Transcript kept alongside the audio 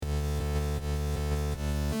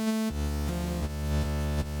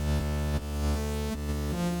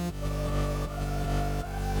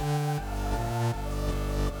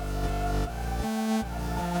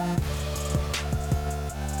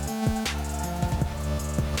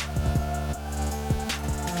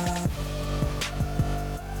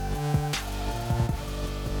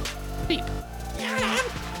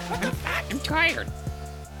tired.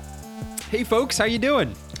 Hey folks, how you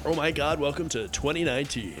doing? Oh my God, welcome to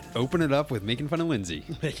 2019. Open it up with making fun of Lindsay.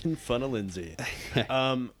 Making fun of Lindsay.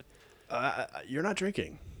 You're not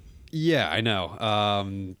drinking. Yeah, I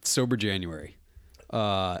know. Sober January.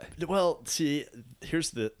 Well, see,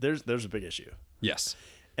 there's a big issue. Yes.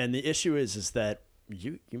 And the issue is that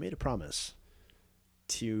you made a promise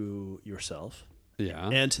to yourself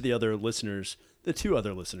and to the other listeners, the two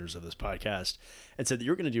other listeners of this podcast, and said that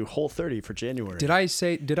you're going to do Whole30 for January. Did I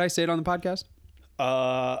say it on the podcast?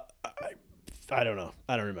 I don't know.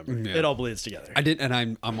 I don't remember. Yeah. It all bleeds together. I did, and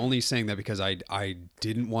I'm only saying that because I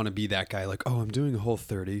didn't want to be that guy like, oh, I'm doing a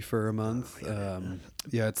Whole30 for a month.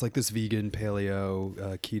 Yeah, it's like this vegan,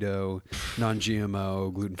 paleo, keto,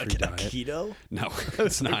 non-GMO, gluten-free diet. Keto? No,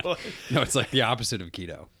 it's not. No, it's like the opposite of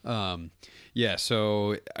keto. Yeah,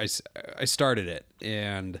 so I started it,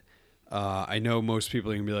 and I know most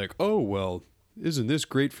people are gonna be like, oh, well, isn't this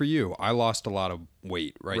great for you? I lost a lot of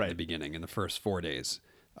weight right in the beginning, in the first 4 days.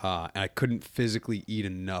 And I couldn't physically eat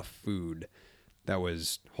enough food that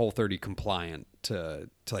was Whole30 compliant to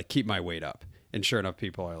like keep my weight up. And sure enough,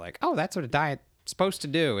 people are like, "Oh, that's what a diet's supposed to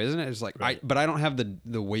do, isn't it?" It's like, but I don't have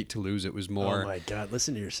the weight to lose. It was more. Oh my God!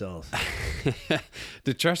 Listen to yourself.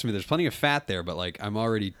 Trust me, there's plenty of fat there, but like I'm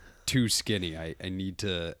already too skinny. I need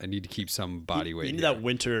to keep some body weight. You need that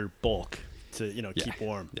winter bulk to keep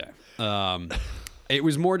warm. Yeah. It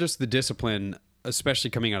was more just the discipline, especially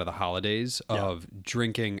coming out of the holidays, of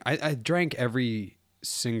drinking. I drank every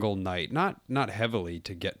single night, not heavily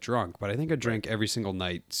to get drunk, but I think I drank every single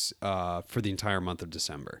night for the entire month of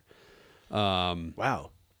December.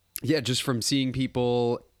 Wow. Yeah, just from seeing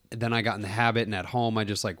people. Then I got in the habit, and at home I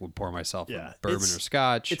just like would pour myself a bourbon or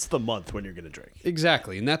scotch. It's the month when you're going to drink.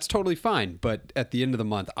 Exactly, and that's totally fine. But at the end of the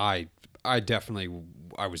month, I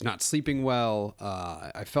was not sleeping well.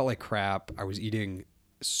 I felt like crap. I was eating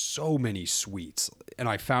so many sweets, and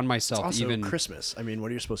I found myself it's also even Christmas. I mean,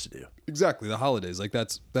 what are you supposed to do? Exactly, the holidays. Like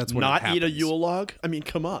that's what not happens. Eat a Yule log. I mean,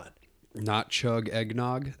 come on. Not chug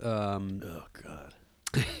eggnog. Oh God.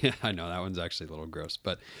 Yeah, I know that one's actually a little gross,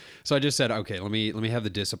 but so I just said, okay, let me have the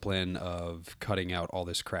discipline of cutting out all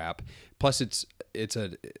this crap. Plus, it's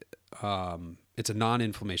a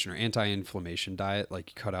non-inflammation or anti-inflammation diet. Like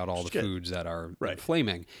you cut out all the foods that are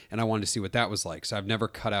inflaming, and I wanted to see what that was like. So I've never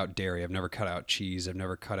cut out dairy. I've never cut out cheese. I've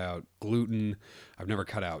never cut out gluten. I've never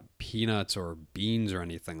cut out peanuts or beans or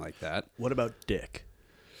anything like that. What about dick?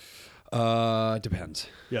 Depends.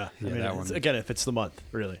 Yeah, I mean, that one. Again, if it's the month,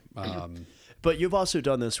 really. But you've also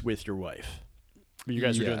done this with your wife. You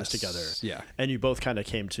guys were doing this together. Yeah. And you both kind of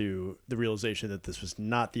came to the realization that this was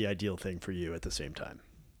not the ideal thing for you at the same time.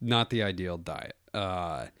 Not the ideal diet.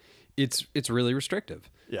 It's really restrictive.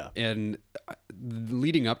 Yeah. And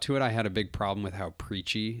leading up to it, I had a big problem with how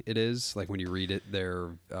preachy it is. Like when you read it,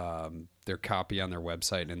 their copy on their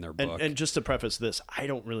website and in their book. And just to preface this, I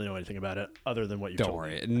don't really know anything about it other than what you told me. Don't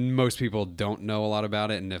worry. And most people don't know a lot about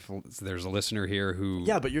it. And if there's a listener here who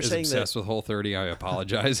but you're is saying obsessed with Whole30, I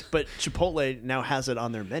apologize. But Chipotle now has it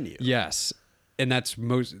on their menu. Yes. And that's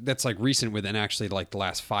like recent within actually like the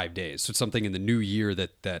last 5 days. So it's something in the new year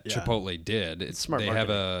that Chipotle did. It's smart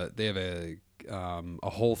marketing. They have a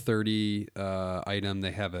Whole30 item.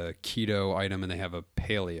 They have a keto item, and they have a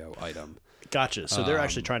paleo item. Gotcha. So they're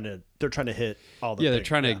actually trying to hit all the they're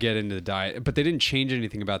trying to get into the diet, but they didn't change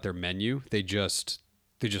anything about their menu. They just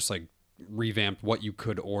like revamped what you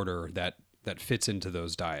could order that fits into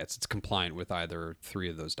those diets. It's compliant with either 3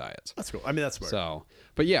 of those diets. That's cool. I mean, that's smart. So,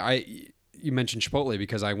 but yeah, you mentioned Chipotle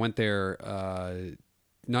because I went there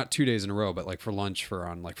not 2 days in a row, but like for lunch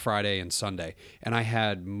on like Friday and Sunday, and I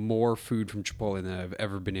had more food from Chipotle than I've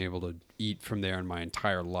ever been able to eat from there in my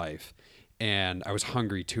entire life. And I was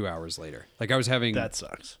hungry 2 hours later. Like that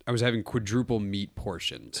sucks. I was having quadruple meat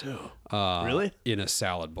portions. Really? In a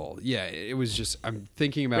salad bowl. Yeah, it was just. I'm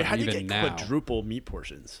thinking about how do you even get now. Quadruple meat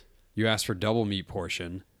portions. You ask for double meat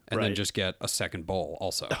portion and then just get a second bowl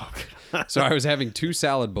also. Oh, so I was having 2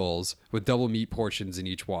 salad bowls with double meat portions in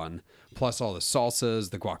each one, plus all the salsas,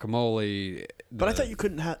 the guacamole. But I thought you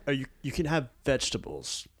couldn't have. You can have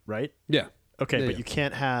vegetables, right? Yeah. Okay, but you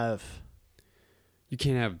can't have. You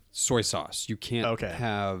can't have soy sauce. You can't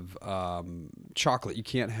have chocolate. You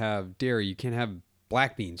can't have dairy. You can't have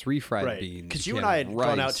black beans, refried beans. Because you and I had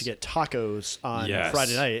gone out to get tacos on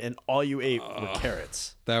Friday night, and all you ate were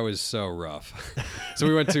carrots. That was so rough. So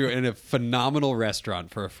we went to a phenomenal restaurant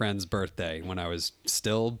for a friend's birthday when I was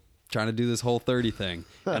still trying to do this Whole30 thing.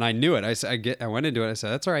 And I knew it. I went into it. I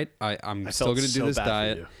said, that's all right. I'm still going to do this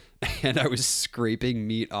diet. and I was scraping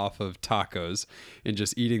meat off of tacos and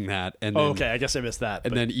just eating that. And then, okay, I guess I missed that.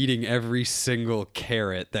 And then eating every single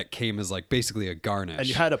carrot that came as like basically a garnish. And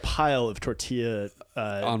you had a pile of tortilla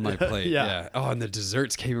on my plate. Yeah. Oh, and the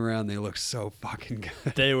desserts came around. They looked so fucking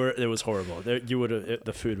good. It was horrible.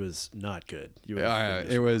 The food was not good.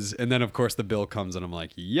 It was, and then of course the bill comes, and I'm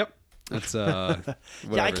like, yep. That's whatever,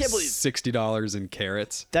 I can't believe $60 in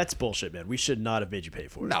carrots. That's bullshit, man. We should not have made you pay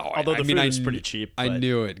for it. No, although the food was pretty cheap. I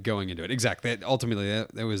knew it going into it. Exactly. Ultimately,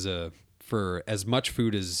 that was for as much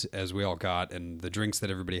food as we all got, and the drinks that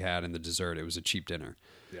everybody had, and the dessert. It was a cheap dinner.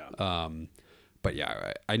 Yeah. But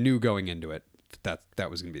yeah, I knew going into it that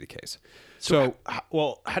was going to be the case. So,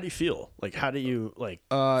 how do you feel? Like, how do you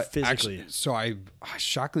physically? Actually, so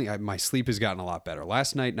shockingly, my sleep has gotten a lot better.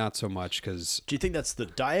 Last night, not so much because. Do you think that's the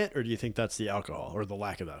diet, or do you think that's the alcohol, or the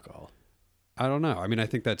lack of alcohol? I don't know. I mean, I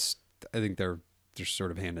think they're sort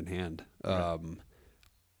of hand in hand. Okay.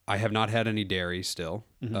 I have not had any dairy still.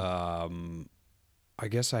 Mm-hmm. I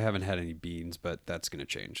guess I haven't had any beans, but that's going to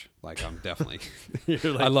change. Like, I'm definitely. Like,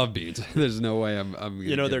 I love beans. There's no way I'm.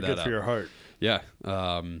 Gonna they're good for your heart. Yeah.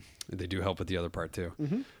 They do help with the other part too.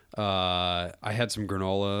 Mm-hmm. I had some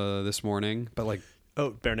granola this morning, but like.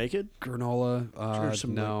 Oh, Bare Naked? Granola.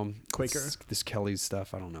 No. Quaker? This Kelly's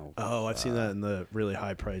stuff. I don't know. Oh, I've seen that in the really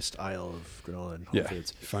high priced aisle of granola and Whole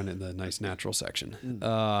Foods. You find it in the nice natural section.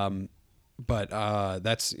 But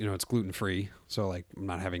that's, it's gluten free. So like I'm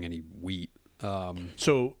not having any wheat.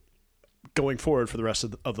 So going forward for the rest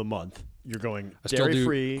of the month, you're going dairy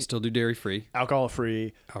free. Still do dairy free. Alcohol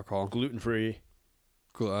free. Gluten free.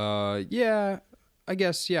 Yeah. I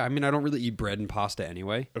guess, yeah. I mean, I don't really eat bread and pasta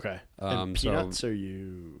anyway. Okay. And peanuts, are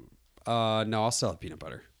you? No, I'll sell peanut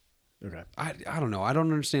butter. Okay. I don't know. I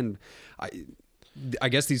don't understand. I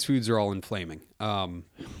guess these foods are all inflaming. And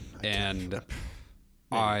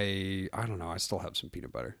I don't know. I still have some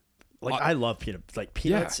peanut butter. Like I love peanuts.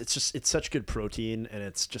 Yeah. It's such good protein, and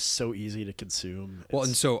it's just so easy to consume. Well,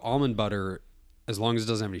 and so almond butter, as long as it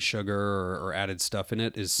doesn't have any sugar or added stuff in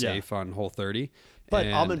it, is safe on Whole30. But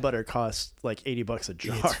almond butter costs like $80 a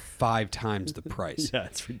jar. It's 5 times the price. Yeah,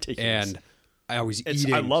 it's ridiculous. And I was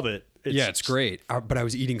eating. I love it. It's great. But I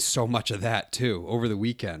was eating so much of that too over the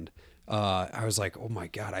weekend. I was like, oh my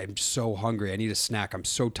God, I'm so hungry. I need a snack. I'm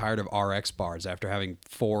so tired of RX bars after having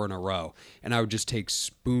 4 in a row. And I would just take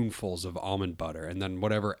spoonfuls of almond butter and then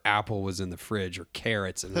whatever apple was in the fridge or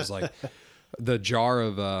carrots. And it was like the jar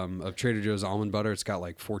of Trader Joe's almond butter. It's got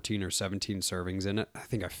like 14 or 17 servings in it. I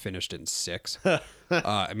think I finished it in 6.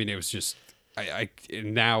 I mean, it was just,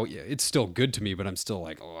 now it's still good to me, but I'm still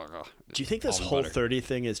like, oh. Do you think this Whole30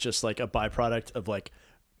 thing is just like a byproduct of like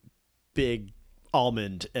big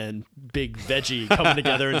almond and big veggie coming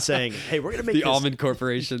together and saying, hey, we're going to make the Almond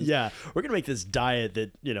Corporation. Yeah. We're going to make this diet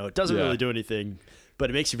that, it doesn't really do anything, but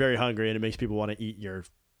it makes you very hungry and it makes people want to eat your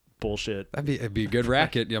bullshit. It'd be a good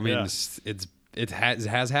racket. I mean, it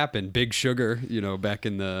has happened. Big Sugar, back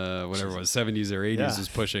in the, whatever it was, 70s or 80s was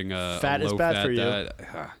pushing fat is bad for diet.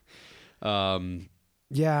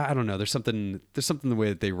 Yeah, I don't know. There's something the way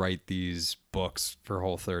that they write these books for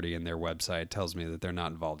Whole30 and their website tells me that they're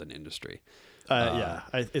not involved in industry. They're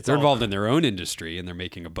involved in their own industry and they're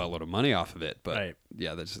making a buttload of money off of it. But right.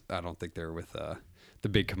 I don't think they're with the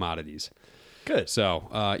big commodities. Good. So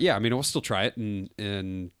I mean, we'll still try it,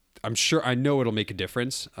 and I'm sure I know it'll make a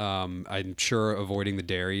difference. I'm sure avoiding the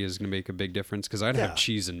dairy is going to make a big difference because I'd have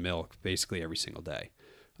cheese and milk basically every single day.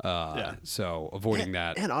 So avoiding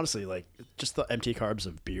that, and honestly, like just the empty carbs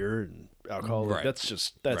of beer and alcohol, right.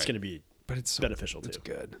 That's going to be. But it's beneficial too. It's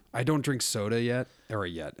good. I don't drink soda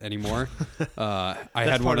anymore. I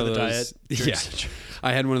had one of those. Yeah,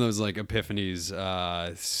 I had one of those like epiphanies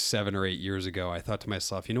 7 or 8 years ago. I thought to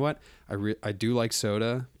myself, you know what? I do like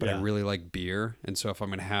soda, but I really like beer. And so if I'm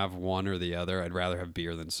gonna have one or the other, I'd rather have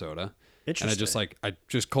beer than soda. Interesting. And I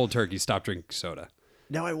just cold turkey stopped drinking soda.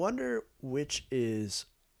 Now I wonder which is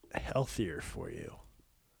healthier for you.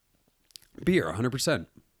 Beer, 100%.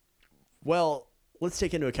 Well, let's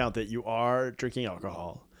take into account that you are drinking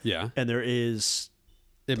alcohol. Yeah. And there is...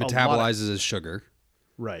 It metabolizes as sugar.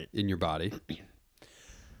 Right. In your body.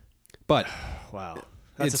 But... Wow.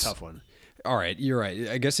 That's a tough one. All right. You're right.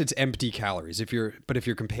 I guess it's empty calories. If you're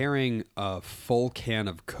comparing a full can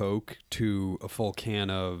of Coke to a full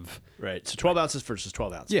can of... Right. So 12 ounces versus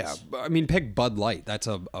 12 ounces. Yeah. I mean, pick Bud Light. That's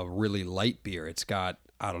a really light beer. It's got...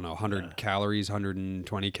 I don't know, 100 calories,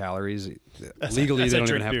 120 calories. Legally, they don't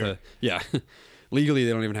even have to... Yeah. Legally,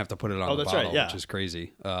 they don't even have to put it on the bottle, which is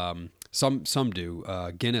crazy. Some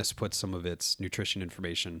do. Guinness puts some of its nutrition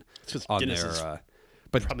information on there.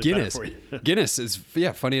 But Guinness is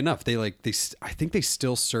funny enough. I think they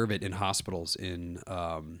still serve it in hospitals in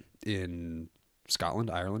in Scotland,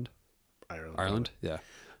 Ireland. Yeah.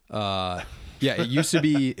 Yeah, it used to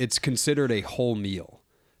be, it's considered a whole meal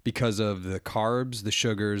because of the carbs, the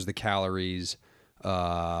sugars, the calories,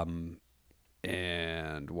 and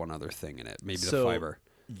one other thing in it, maybe the fiber.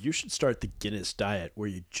 You should start the Guinness diet where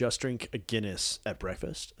you just drink a Guinness at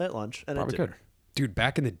breakfast, at lunch, and Probably at dinner. could. Dude,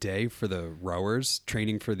 back in the day for the rowers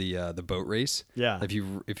training for the boat race. Yeah. If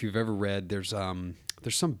you've ever read, there's some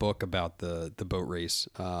book about the boat race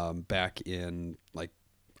back in like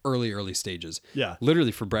early stages. Yeah.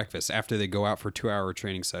 Literally for breakfast, after they go out for a 2-hour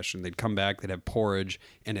training session, they'd come back, they'd have porridge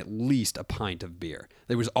and at least a pint of beer.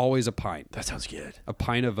 There was always a pint. That sounds good. A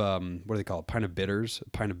pint of what do they call it? Pint of bitters? A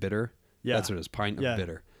pint of bitter? Yeah. That's what it is. Pint of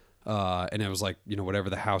bitter. And it was like, whatever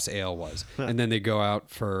the house ale was. And then they go out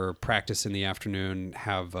for practice in the afternoon,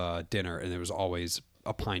 have dinner, and there was always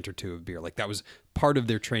a pint or two of beer. Like that was part of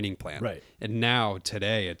their training plan. Right. And now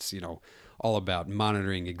today it's, all about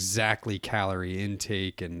monitoring exactly calorie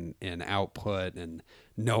intake and output and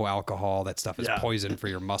no alcohol. That stuff is poison for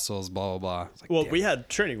your muscles, blah, blah, blah. Like, we had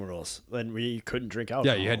training rules and we couldn't drink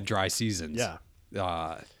alcohol. Yeah, you had dry seasons. Yeah.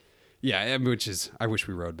 Yeah, which is, I wish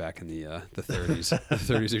we rode back in the 30s, the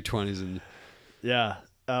 30s or 20s. And yeah.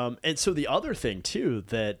 And so the other thing too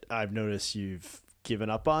that I've noticed you've given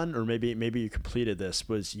up on, or maybe you completed this,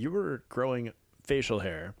 was you were growing facial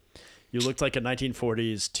hair. You looked like a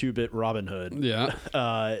 1940s 2-bit Robin Hood. Yeah.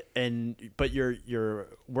 But your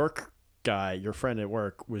work guy, your friend at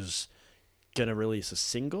work, was gonna release a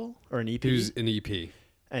single or an EP. He was an EP.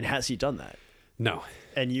 And has he done that? No.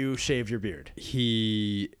 And you shaved your beard.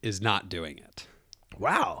 He is not doing it.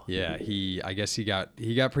 Wow. Yeah, I guess he got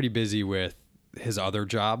pretty busy with his other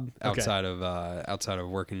job outside of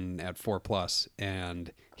working at 4Plus,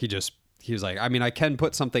 and he was like, I mean, I can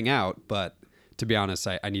put something out, but to be honest,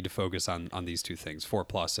 I need to focus on these two things,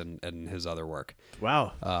 4Plus and his other work.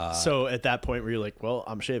 Wow. So at that point were you like, well,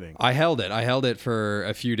 I'm shaving? I held it for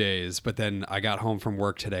a few days, but then I got home from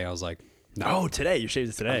work today. I was like, no. Oh, today? You shaved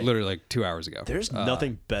it today? Literally like 2 hours ago. There's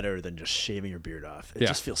nothing better than just shaving your beard off. It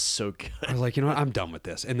just feels so good. I was like, you know what? I'm done with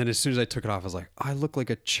this. And then as soon as I took it off, I was like, I look like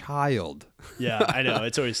a child. Yeah, I know.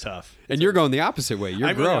 It's always tough. And you're going the opposite way.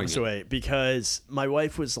 You're growing the opposite way because my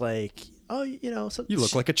wife was like, oh, you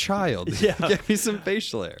look like a child. Yeah. Get me some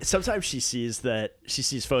facial hair. Sometimes she sees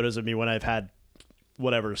photos of me when I've had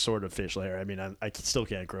whatever sort of facial hair. I mean, I still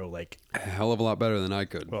can't grow like a hell of a lot better than I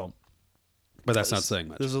could. Well, but that's not saying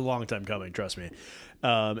much. This is a long time coming, trust me.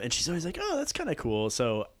 And she's always like, oh, that's kind of cool.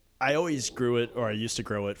 So I always grew it, or I used to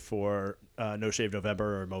grow it for No Shave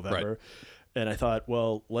November or Movember. Right. And I thought,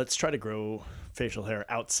 well, let's try to grow facial hair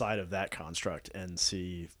outside of that construct and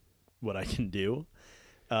see what I can do.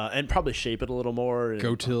 And probably shape it a little more.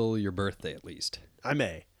 Go till your birthday at least. I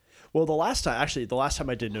may. Well, the last time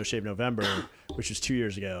I did No Shave November, which was 2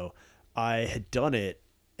 years ago, I had done it,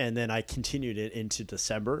 and then I continued it into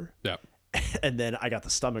December. Yeah. And then I got the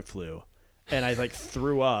stomach flu, and I like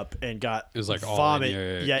threw up and got it was like vomit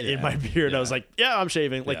in my beard. Yeah. I was like, yeah, I'm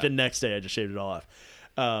shaving. Like the next day I just shaved it all off.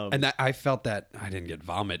 And that I felt that I didn't get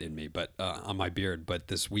vomit in me, but on my beard. But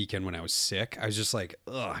this weekend when I was sick, I was just like,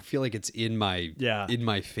 I feel like it's in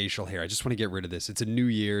my facial hair. I just want to get rid of this. It's a new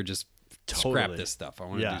year. Just scrap this stuff. I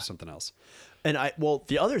want to do something else. And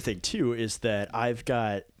the other thing too is that I've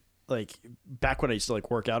got, like, back when I used to like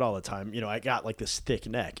work out all the time, I got like this thick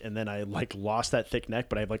neck, and then I like lost that thick neck,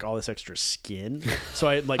 but I have like all this extra skin. So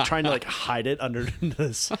I like trying to like hide it under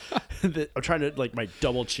this. I'm trying to like my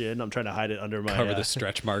double chin. I'm trying to hide it under my cover the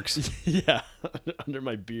stretch marks. Yeah, under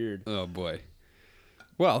my beard. Oh boy.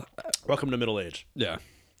 Well, welcome to middle age. Yeah.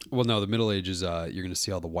 Well, no, the middle age is you're going to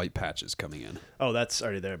see all the white patches coming in. Oh, that's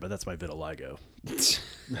already there, but that's my vitiligo.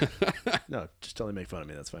 No, just totally make fun of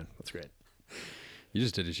me. That's fine. That's great. You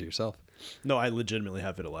just did it to yourself. No, I legitimately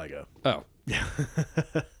have vitiligo. Oh. Yeah.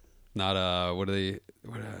 Not, what are they?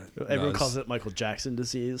 Everyone calls it Michael Jackson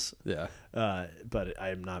disease. Yeah. But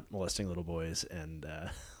I am not molesting little boys and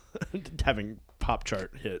having pop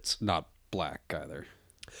chart hits. Not black either.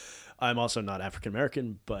 I'm also not African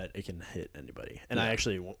American, but it can hit anybody. And I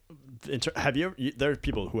actually, have you ever, there are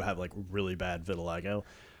people who have like really bad vitiligo.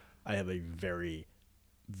 I have a very,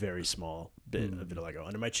 very small bit of vitiligo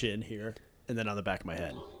under my chin here. And then on the back of my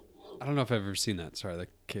head. I don't know if I've ever seen that. Sorry, the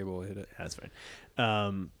cable hit it. Yeah, that's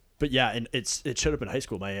fine. But yeah, and it showed up in high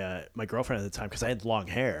school. My girlfriend at the time, because I had long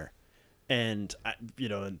hair, and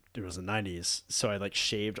and it was the 90s, so I like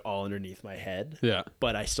shaved all underneath my head. Yeah.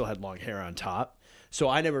 But I still had long hair on top, so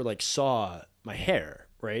I never like saw my hair,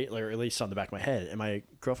 right? Like, or at least on the back of my head. And my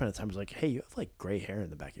girlfriend at the time was like, "Hey, you have like gray hair in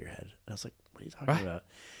the back of your head." And I was like, "What are you talking about?"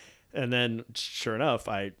 And then, sure enough,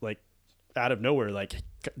 I like, out of nowhere, like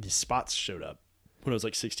these spots showed up, when I was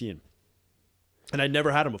like 16. And I'd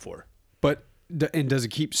never had them before. But, and does it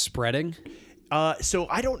keep spreading? So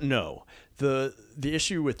I don't know. The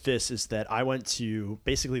issue with this is that I went to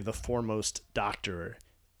basically the foremost doctor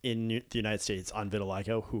in the United States on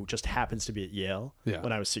vitiligo, who just happens to be at Yale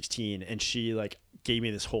when I was 16. And she like gave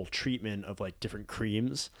me this whole treatment of like different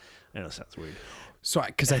creams. I know it sounds weird. So,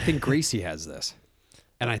 because I think Gracie has this.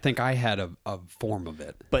 And I think I had a form of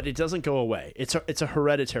it. But it doesn't go away. It's a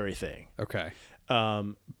hereditary thing. Okay.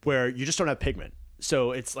 Where you just don't have pigment.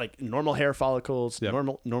 So it's like normal hair follicles,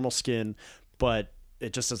 normal skin, but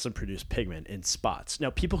it just doesn't produce pigment in spots.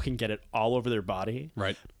 Now, people can get it all over their body.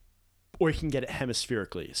 Right. Or you can get it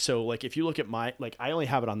hemispherically. So like if you look at I only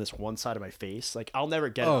have it on this one side of my face. Like I'll never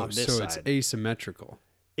get it on this side. So it's asymmetrical.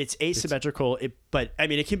 It's asymmetrical, but I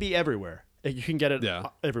mean, it can be everywhere. You can get it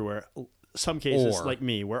everywhere. Some cases, like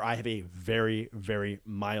me, where I have a very, very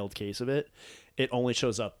mild case of it, it only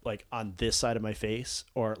shows up like on this side of my face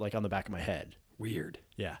or like on the back of my head. Weird.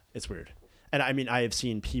 Yeah, it's weird. And I mean, I have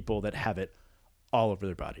seen people that have it all over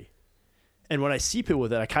their body. And when I see people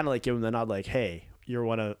with it, I kind of like give them the nod like, hey, we're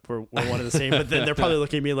one of the same. But then they're probably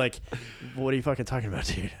looking at me like, what are you fucking talking about,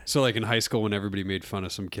 dude? So like in high school when everybody made fun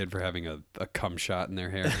of some kid for having a cum shot in their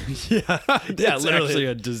hair. Yeah, it's actually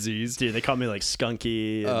a disease. Dude, they call me like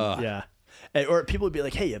skunky. And, yeah. Or people would be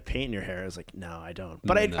like, hey, you have paint in your hair. I was like, no, I don't.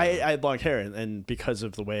 But I had long hair. And because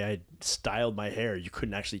of the way I styled my hair, you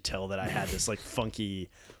couldn't actually tell that I had this like funky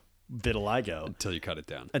vitiligo. Until you cut it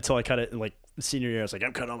down. Until I cut it in like senior year. I was like,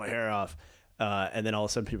 I'm cutting all my hair off. And then all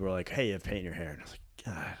of a sudden people were like, hey, you have paint in your hair. And I was like,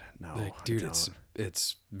 God, no. Like, dude,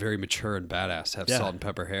 it's very mature and badass to have salt and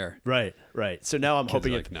pepper hair. Right. So now I'm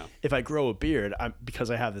hoping like, if I grow a beard,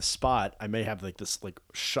 because I have this spot, I may have like this like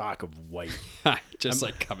shock of white. Just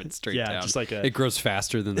like coming straight down. Just like it grows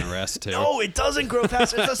faster than the rest too. No, it doesn't grow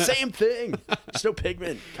faster. It's the same thing. There's no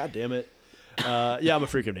pigment. God damn it. Yeah, I'm a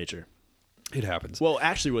freak of nature. It happens. Well,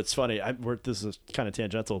 actually, what's funny, this is kind of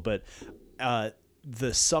tangential, but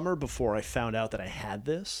the summer before I found out that I had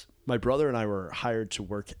this, my brother and I were hired to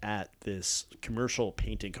work at this commercial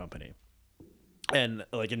painting company, and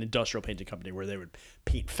like an industrial painting company where they would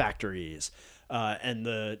paint factories. And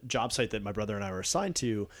the job site that my brother and I were assigned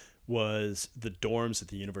to was the dorms at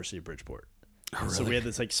the University of Bridgeport. Oh, really? So we had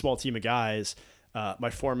this like small team of guys.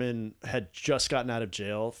 My foreman had just gotten out of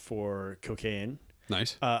jail for cocaine.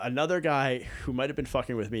 Nice. Another guy who might have been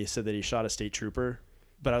fucking with me said that he shot a state trooper.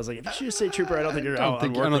 But I was like, if you shoot a state trooper, I don't think you're out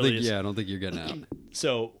on work release. I don't think you're getting out.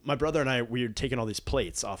 So my brother and I, we were taking all these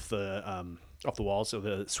plates off the walls, so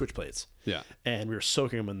the switch plates. Yeah. And we were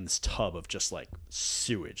soaking them in this tub of just like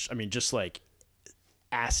sewage. I mean, just like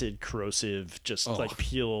acid corrosive, just like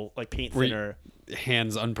peel, like paint thinner.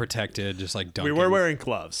 Hands unprotected, just like dunking. We were wearing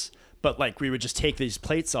gloves. But like we would just take these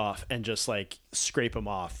plates off and just like scrape them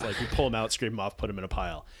off. Like we pull them out, scrape them off, put them in a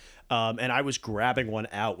pile. And I was grabbing one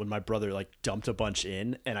out when my brother like dumped a bunch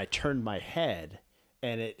in, and I turned my head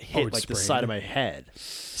and it hit like the side of my head.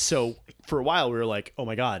 So for a while we were like, oh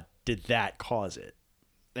my God, did that cause it?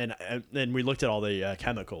 And then we looked at all the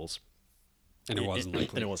chemicals. And it wasn't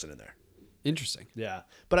likely. And it wasn't in there. Interesting. Yeah.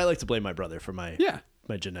 But I like to blame my brother for my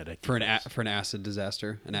genetic. For an acid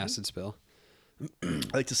disaster, an acid spill. I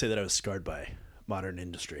like to say that I was scarred by modern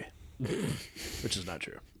industry, which is not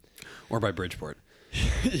true. Or by Bridgeport.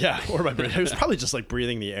 Yeah, or by Bridgeport. I was probably just like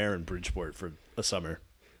breathing the air in Bridgeport for a summer.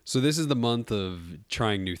 So this is the month of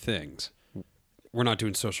trying new things. We're not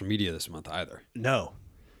doing social media this month either. No.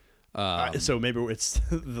 So maybe it's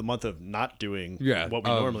the month of not doing what we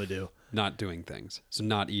normally do. Not doing things. So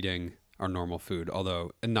not eating our normal food,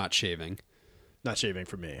 and not shaving. Not shaving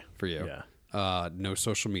for me. For you. Yeah. No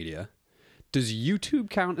social media. Does YouTube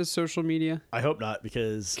count as social media? I hope not,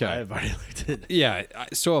 because I've already looked at it. Yeah,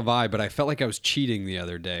 so have I, but I felt like I was cheating the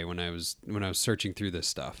other day when I was searching through this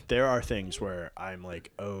stuff. There are things where I'm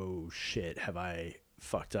like, oh shit, have I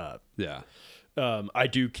fucked up? Yeah. I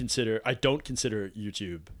don't consider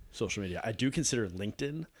YouTube social media. I do consider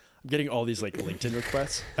LinkedIn. I'm getting all these like LinkedIn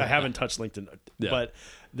requests. I haven't touched LinkedIn, but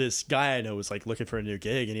this guy I know was like looking for a new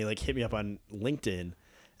gig, and he like hit me up on LinkedIn.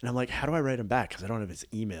 And I'm like, how do I write him back? Because I don't have his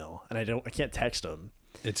email, and I can't text him.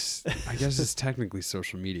 I guess it's technically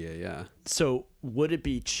social media, yeah. So would it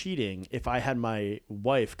be cheating if I had my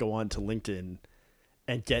wife go on to LinkedIn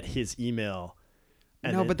and get his email?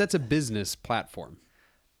 But that's a business platform.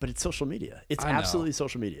 But it's social media. It's absolutely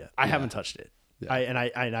social media. I haven't touched it. Yeah.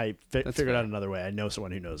 I figured out another way. I know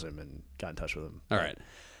someone who knows him and got in touch with him. All right.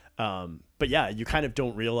 But yeah, you kind of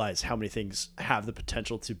don't realize how many things have the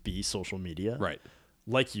potential to be social media. Right.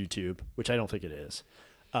 Like YouTube, which I don't think it is.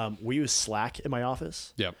 We use Slack in my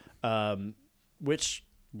office. Yep. Which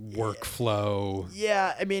workflow.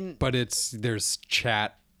 Yeah, I mean, but there's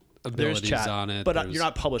chat abilities on it, but you're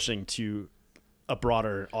not publishing to a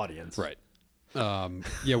broader audience, right?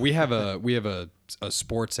 Yeah, we have a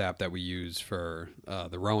sports app that we use for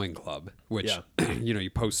the rowing club, which you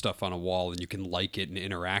post stuff on a wall and you can like it and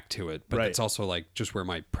interact to it, but it's also like just where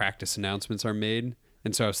my practice announcements are made.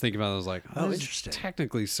 And so I was thinking about it, I was like, oh, interesting.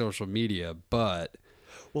 Technically social media, but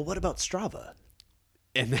well, what about Strava?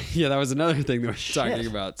 And yeah, that was another thing that we were talking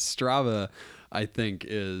about. Strava, I think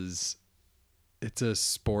it's a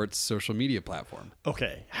sports social media platform.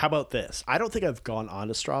 Okay, how about this? I don't think I've gone on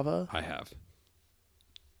to Strava. I have.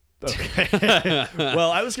 Okay.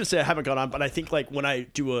 Well, I was going to say I haven't gone on, but I think like when I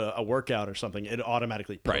do a workout or something, it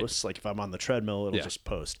automatically posts. Right. Like if I'm on the treadmill, it'll just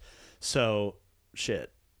post. So,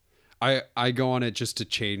 shit. I go on it just to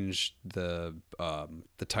change the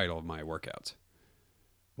title of my workouts.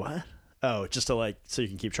 What? Oh, just to so you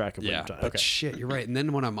can keep track of what you've done. But shit, you're right. And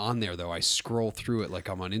then when I'm on there, though, I scroll through it like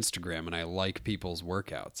I'm on Instagram and I like people's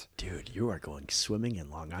workouts. Dude, you are going swimming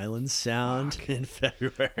in Long Island Sound in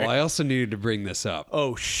February. Well, I also needed to bring this up.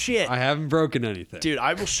 Oh, shit. I haven't broken anything. Dude,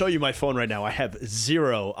 I will show you my phone right now. I have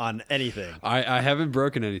 0 on anything. I haven't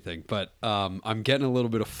broken anything, but I'm getting a little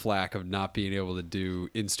bit of flack of not being able to do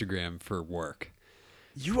Instagram for work.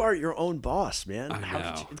 You are your own boss, man. I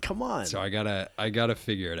know. Come on. So I gotta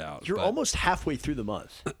figure it out. You're almost halfway through the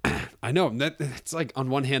month. I know. It's like on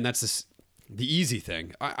one hand, that's the easy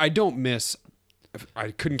thing. I don't miss.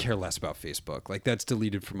 I couldn't care less about Facebook. Like that's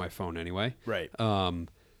deleted from my phone anyway. Right.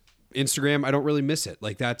 Instagram, I don't really miss it.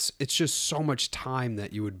 Like it's just so much time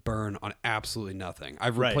that you would burn on absolutely nothing.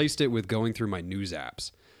 I've replaced it with going through my news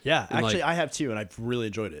apps. Yeah, actually, I have too, and I've really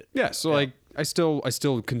enjoyed it. Yeah, so like I still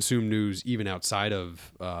consume news even outside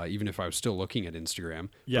of even if I was still looking at Instagram.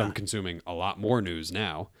 Yeah, but I'm consuming a lot more news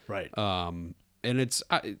now. Right. And it's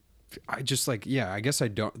I just like I guess I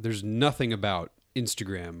don't. There's nothing about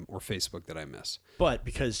Instagram or Facebook that I miss. But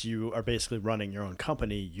because you are basically running your own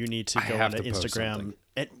company, you need to go onto Instagram.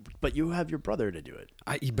 But you have your brother to do it.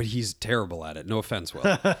 But he's terrible at it. No offense,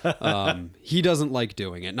 Will. He doesn't like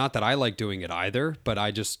doing it. Not that I like doing it either, but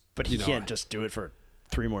I just... But he can't just do it for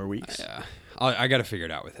 3 more weeks. Yeah. I got to figure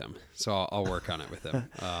it out with him. So I'll work on it with him.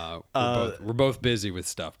 We're both busy with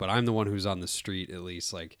stuff, but I'm the one who's on the street at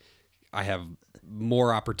least. Like, I have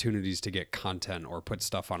more opportunities to get content or put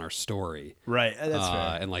stuff on our story. Right. That's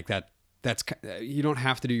fair. And like that's you don't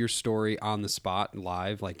have to do your story on the spot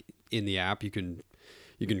live. Like in the app, you can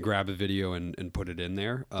grab a video and put it in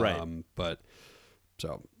there. Right. But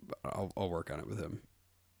so I'll work on it with him.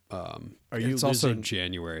 It's also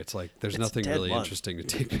January. It's like there's nothing really interesting to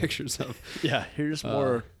take pictures of. Yeah. Here's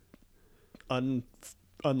more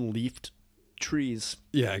unleafed trees.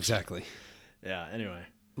 Yeah, exactly. Yeah. Anyway.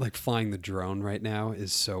 Like flying the drone right now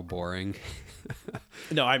is so boring.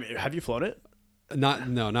 No, I mean, have you flown it?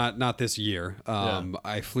 Not this year.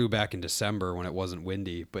 I flew back in December when it wasn't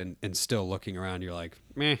windy, and still looking around, you're like,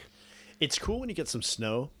 meh. It's cool when you get some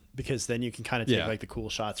snow because then you can kind of take like the cool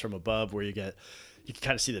shots from above where you can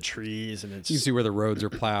kind of see the trees and you can see where the roads are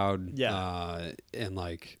plowed. Yeah. And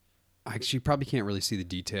like, actually, you probably can't really see the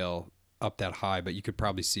detail up that high, but you could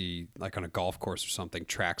probably see like on a golf course or something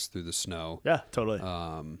tracks through the snow. Yeah, totally.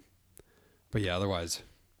 But yeah, otherwise,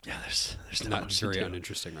 there's not very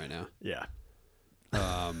uninteresting right now. Yeah.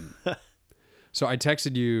 So I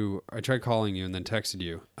texted you. I tried calling you and then texted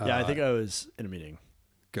you. Yeah, I think I was in a meeting.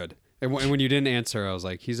 Good. And when you didn't answer, I was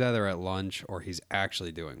like, he's either at lunch or he's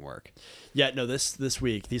actually doing work. Yeah. No. This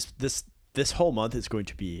week, this whole month is going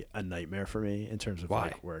to be a nightmare for me in terms of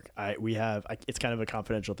like work. It's kind of a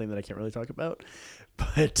confidential thing that I can't really talk about,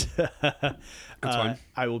 but that's fine.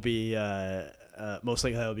 I will be most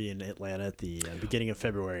likely I'll be in Atlanta at the beginning of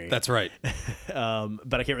February. That's right.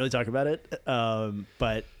 But I can't really talk about it.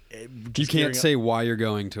 But you can't say why you're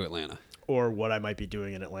going to Atlanta or what I might be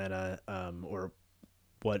doing in Atlanta, or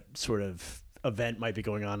what sort of event might be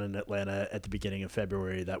going on in Atlanta at the beginning of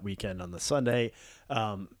February that weekend on the Sunday.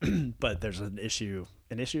 But there's an issue.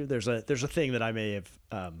 There's a thing that I may have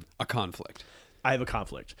a conflict. I have a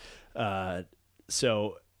conflict.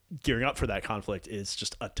 So gearing up for that conflict is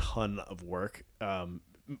just a ton of work.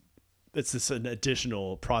 It's an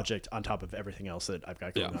additional project on top of everything else that I've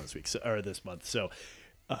got going on this week or this month. So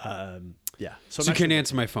yeah. So you couldn't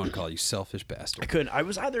answer my phone call, you selfish bastard. I couldn't. I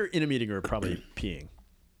was either in a meeting or probably peeing.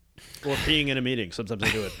 Or peeing in a meeting. Sometimes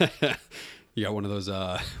I do it. You got one of those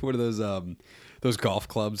those golf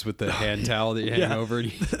clubs with the hand towel that you hang over.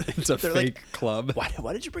 And it's a fake like, club.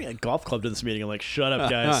 Why did you bring a golf club to this meeting? I'm like, shut up,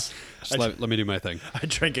 guys. Let me do my thing. I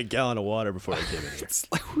drank a gallon of water before I came in here.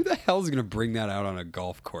 It's like, who the hell is going to bring that out on a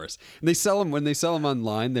golf course? And they sell them when they sell them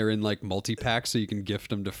online. They're in like multi-packs, so you can gift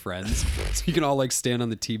them to friends. So you can all like stand on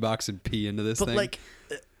the tee box and pee into this thing. But like,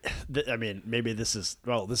 I mean, maybe this is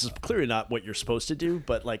clearly not what you're supposed to do.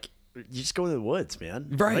 But like, you just go in the woods, man.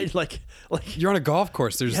 Right? Like you're on a golf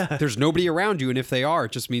course. There's nobody around you, and if they are,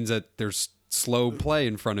 it just means that there's slow play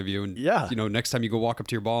in front of you. And next time you go walk up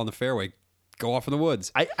to your ball in the fairway, go off in the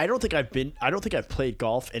woods. I don't think I've played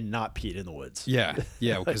golf and not peed in the woods. Yeah,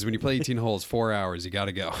 because when you play 18 holes, 4 hours, you got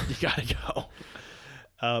to go. You got to go.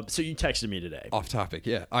 So you texted me today. Off topic,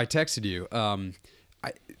 yeah. I texted you.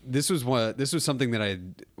 This was something that I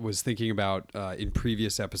was thinking about in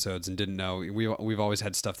previous episodes and didn't know. We've always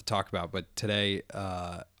had stuff to talk about, but today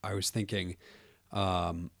I was thinking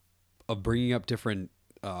of bringing up different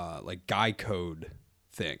like guy code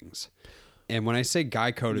things. And when I say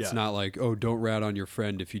guy code, it's not like, oh, don't rat on your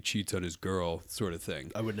friend if he cheats on his girl sort of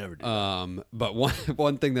thing. I would never do that. But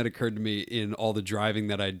one thing that occurred to me in all the driving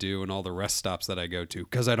that I do and all the rest stops that I go to,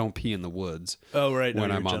 because I don't pee in the woods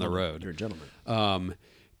when I'm on the road. You're a gentleman.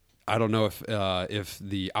 I don't know if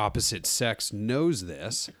the opposite sex knows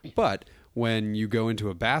this, but when you go into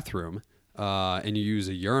a bathroom and you use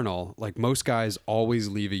a urinal, like most guys always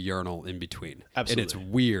leave a urinal in between. Absolutely. And it's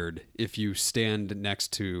weird if you stand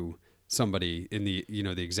next to somebody in the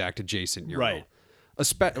the exact adjacent urinal.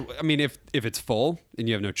 Right. I mean, if it's full and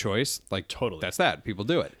you have no choice, like totally, that's that. People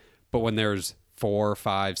do it. But when there's 4,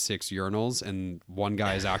 5, 6 urinals and one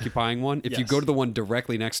guy is occupying one, if you go to the one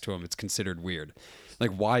directly next to him, it's considered weird.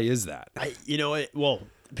 Like, why is that? Well,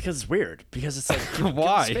 because it's weird. Because it's like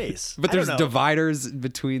why? Space. But there's dividers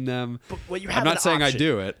between them. But I'm not saying I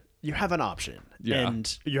do it. You have an option,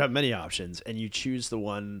 and you have many options, and you choose the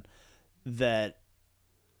one that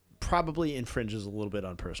probably infringes a little bit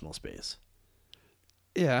on personal space.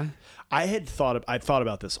 Yeah. I've thought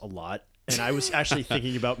about this a lot, and I was actually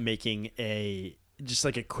thinking about making just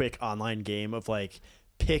like a quick online game of like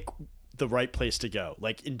pick the right place to go,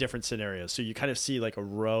 like in different scenarios. So you kind of see like a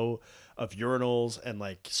row of urinals and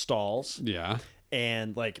like stalls. Yeah.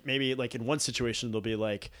 And like maybe like in one situation there'll be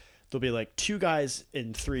like 2 guys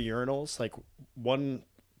in 3 urinals, like one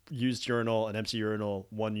used urinal, an empty urinal,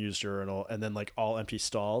 one used urinal, and then like all empty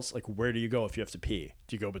stalls. Like, where do you go if you have to pee?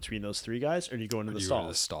 Do you go between those 3 guys, or do you go into the stall? Go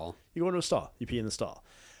into the stall. You go into a stall. You pee in the stall.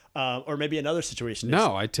 Or maybe another situation.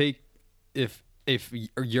 No, I take if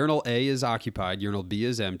urinal A is occupied, urinal B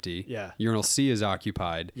is empty. Yeah. Urinal C is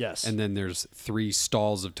occupied. Yes. And then there's 3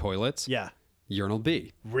 stalls of toilets. Yeah. Urinal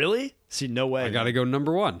B. Really? See, no way. I got to go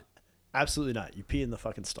number 1. Absolutely not. You pee in the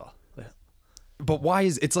fucking stall. But why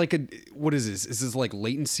it's like what is this? Is this like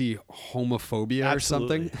latency homophobia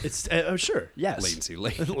Absolutely. or something? It's sure. Yes. Latency.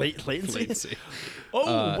 Latency.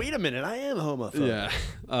 Oh, wait a minute. I am homophobic.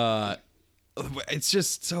 Yeah. It's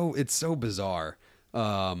just so bizarre.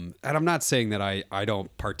 And I'm not saying that I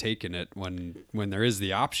don't partake in it when there is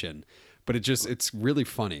the option, but it's really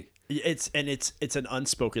funny. It's an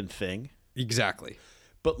unspoken thing. Exactly.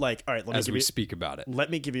 But like, all right, as we speak about it. Let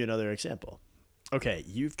me give you another example. Okay,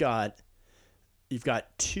 you've got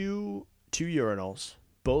 2 urinals,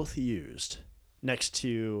 both used, next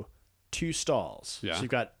to 2 stalls. Yeah. So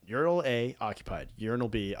you've got urinal A occupied, urinal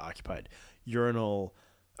B occupied, stall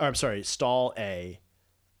A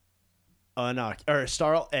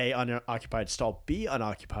stall A unoccupied, stall B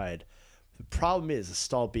unoccupied. The problem is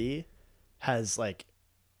stall B has like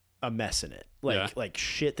a mess in it, like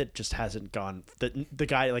shit that just hasn't gone. The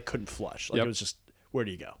guy like couldn't flush. Like It was just, where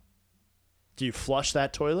do you go? Do you flush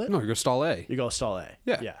that toilet? No, you go stall A. You go stall A.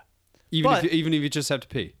 Yeah. Yeah. Even if you just have to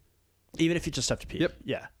pee. Even if you just have to pee. Yep.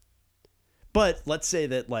 Yeah. But let's say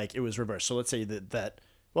that like it was reversed. So let's say that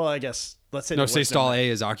well, I guess let's say say stall A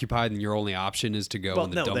is occupied and your only option is to go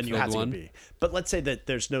in the dump then you have to one. go B. But let's say that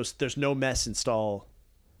there's no mess in stall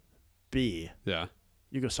B. Yeah.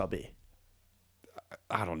 You go stall B.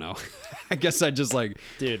 I don't know. I guess I just like...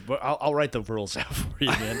 Dude, I'll write the rules out for you,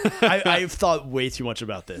 man. I've thought way too much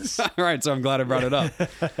about this. All right, so I'm glad I brought it up.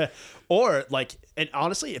 Or, like, and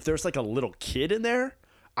honestly, if there's like a little kid in there,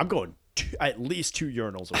 I'm going at least 2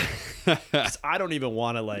 urinals away. 'Cause I don't even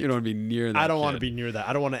want to, like... You don't want to be near that I don't kid. want to be near that.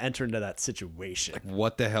 I don't want to enter into that situation. Like,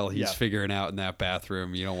 what the hell he's figuring out in that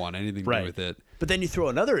bathroom. You don't want anything to do with it. But then you throw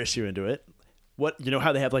another issue into it. You know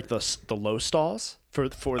how they have, like, the low stalls for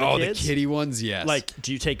the kids? Oh, the kiddie ones, yes. Like,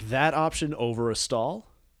 do you take that option over a stall?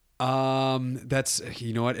 That's,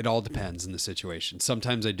 you know what? It all depends in the situation.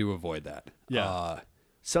 Sometimes I do avoid that. Yeah.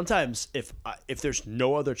 Sometimes if there's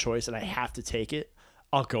no other choice and I have to take it,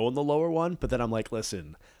 I'll go in the lower one, but then I'm like,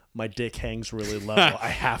 listen, my dick hangs really low. I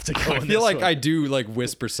have to go in this one. I feel like I do like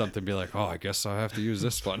whisper something, be like, oh, I guess I'll have to use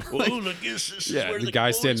this one. Like, I guess this is where the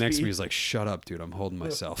guy standing next to me is like, shut up, dude. I'm holding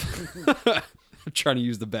myself. I'm trying to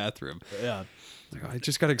use the bathroom. Yeah. Like, I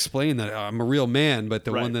just got to explain that I'm a real man, but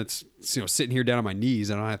the one that's sitting here down on my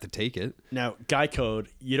knees, I don't have to take it. Now, guy code,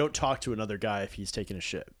 you don't talk to another guy if he's taking a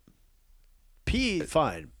shit. Pee,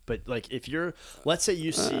 fine. But like if let's say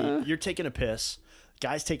you see, you're taking a piss,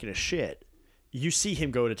 guy's taking a shit, you see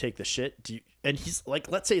him go to take the shit, and he's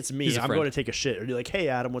like, let's say it's me, I'm going to take a shit. Are you like, hey,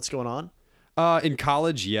 Adam, what's going on? In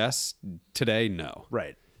college, yes. Today, no.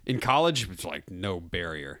 Right. In college, it's like no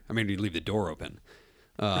barrier. I mean, we leave the door open.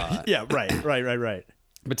 Yeah, right.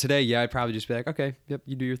 But today, yeah, I'd probably just be like, okay, yep,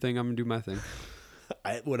 you do your thing, I'm going to do my thing.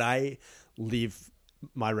 When I leave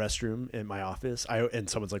my restroom in my office, and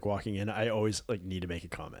someone's like walking in, I always like need to make a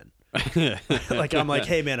comment. Like I'm like,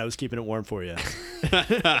 hey man, I was keeping it warm for you.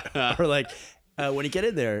 Or like when you get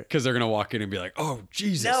in there, because they're gonna walk in and be like, oh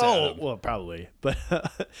Jesus. No, Adam. well probably, but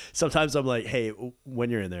sometimes I'm like, hey, when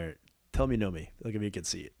you're in there, tell me you know me, like if you can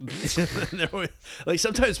see it. Like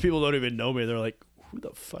sometimes people don't even know me. They're like, who the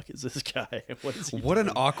fuck is this guy? What is he what doing?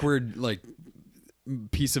 An awkward like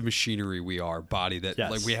piece of machinery we are, body that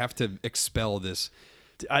like we have to expel this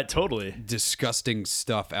totally disgusting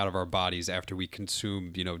stuff out of our bodies after we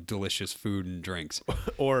consume, delicious food and drinks.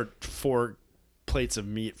 Or 4 plates of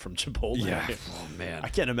meat from Chipotle. Yeah. Oh man. I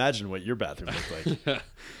can't imagine what your bathroom looked like.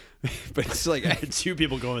 But it's like 2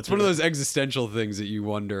 people going through. It's one of those existential things that you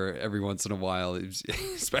wonder every once in a while,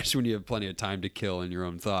 especially when you have plenty of time to kill in your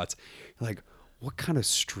own thoughts. You're like, what kind of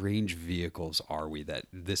strange vehicles are we that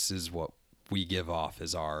this is what we give off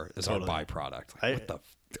as our byproduct? Like,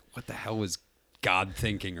 what the hell was God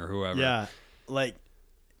thinking, or whoever? Yeah, like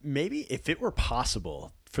maybe if it were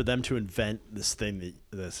possible for them to invent this thing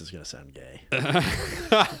this is gonna sound gay.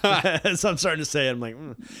 So I'm starting to say it, I'm like,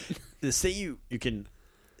 this thing you can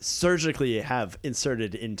surgically have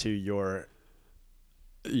inserted into your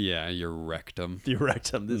rectum. Your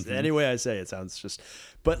rectum. Any way I say it sounds just,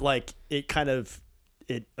 but like it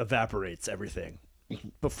evaporates everything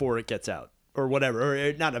before it gets out or whatever, or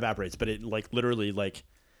it not evaporates, but it like literally like.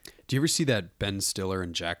 Do you ever see that Ben Stiller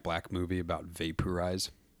and Jack Black movie about vaporize?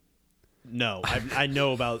 No, I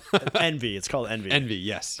know about Envy. It's called Envy. Envy,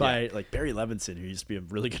 yes. By like Barry Levinson, who used to be a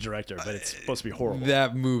really good director, but it's supposed to be horrible.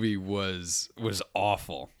 That movie was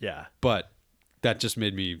awful. Yeah. But that just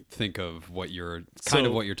made me think of what you're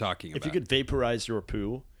talking about. If you could vaporize your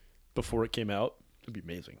poo before it came out, it'd be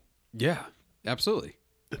amazing. Yeah, absolutely.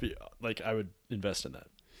 Like I would invest in that.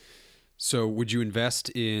 So would you invest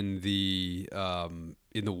in the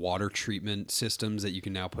water treatment systems that you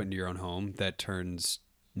can now put into your own home that turns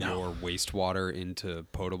your wastewater into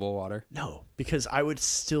potable water? No, because I would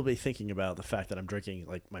still be thinking about the fact that I'm drinking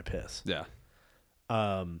like my piss. Yeah.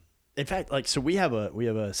 In fact, like so we have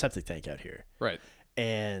a septic tank out here. Right.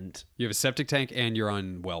 And you have a septic tank and you're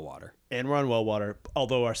on well water. And we're on well water,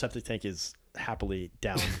 although our septic tank is happily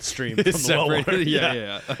downstream from the well water.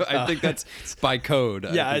 Yeah. I think that's by code.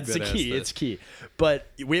 Yeah, it's key. It's key. But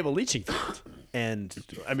we have a leaching field. And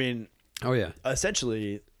I mean,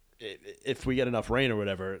 essentially, if we get enough rain or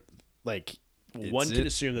whatever, like one can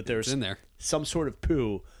assume that there's in there some sort of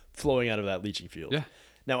poo flowing out of that leaching field. Yeah.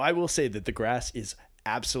 Now, I will say that the grass is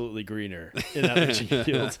absolutely greener in that leaching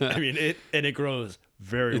field. I mean, it grows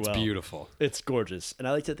very well. It's beautiful. It's gorgeous. And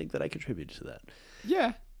I like to think that I contributed to that.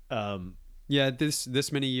 Yeah. Yeah,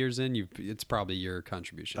 this many years in, it's probably your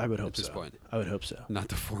contribution. I would hope at this so. point. I would hope so. Not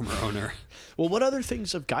the former owner. Well, what other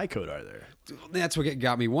things of Guy Code are there? That's what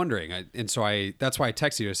got me wondering. That's why I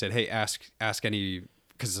texted you. I said, "Hey, ask any,"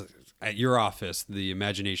 because at your office the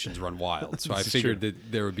imaginations run wild. So I figured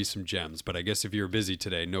that there would be some gems. But I guess if you were busy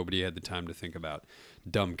today, nobody had the time to think about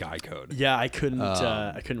dumb Guy Code. Yeah, I couldn't.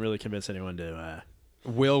 I couldn't really convince anyone to.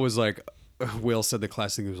 Will was like. Will said the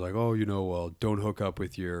class thing was like, oh, don't hook up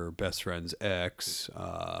with your best friend's ex.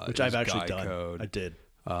 Which I've actually done. Code. I did.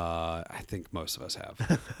 I think most of us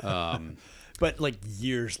have. But like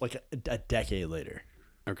years, like a decade later.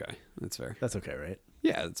 Okay, that's fair. That's okay, right?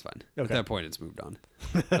 Yeah, that's fine. Okay. At that point, it's moved on.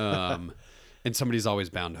 And somebody's always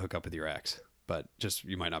bound to hook up with your ex, but just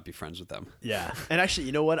you might not be friends with them. Yeah. And actually,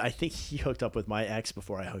 you know what? I think he hooked up with my ex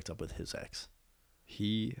before I hooked up with his ex.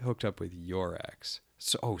 He hooked up with your ex.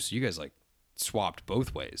 So you guys like swapped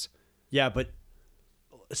both ways. Yeah, but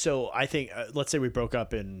so I think let's say we broke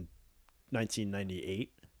up in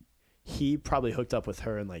 1998. He probably hooked up with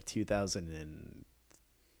her in like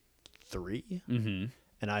 2003. Mm-hmm.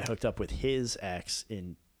 And I hooked up with his ex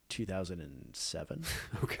in 2007.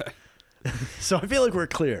 Okay. So I feel like we're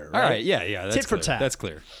clear, right? All right, yeah, that's tit for clear. tat. That's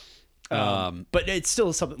clear. But it's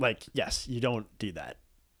still something like, yes, you don't do that.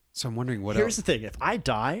 So I'm wondering what Here's else. the thing. If I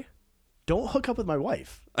die, don't hook up with my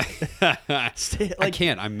wife. I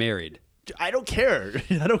can't. I'm married. I don't care.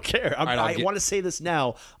 I don't care. I get- want to say this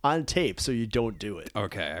now on tape so you don't do it.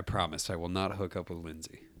 Okay, I promise I will not hook up with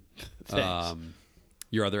Lindsay. Thanks.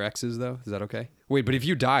 Your other exes, though, is that okay? Wait, but if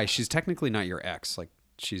you die, she's technically not your ex. Like,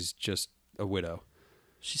 she's just a widow.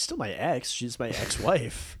 She's still my ex. She's my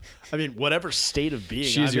ex-wife. I mean, whatever state of being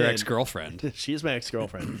She's I'm your in, ex-girlfriend. She's my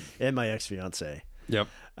ex-girlfriend and my ex-fiance. Yep.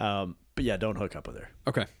 But yeah, don't hook up with her.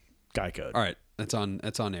 Okay. Guy code. All right. That's on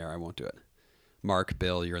air. I won't do it. Mark,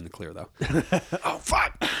 Bill, you're in the clear, though. Oh,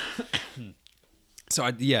 fuck. So,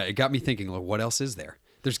 it got me thinking, like, what else is there?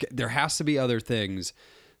 There has to be other things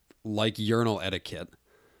like urinal etiquette.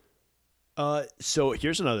 So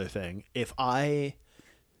here's another thing. If I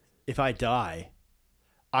die,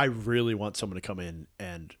 I really want someone to come in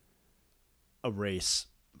and erase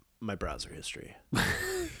my browser history.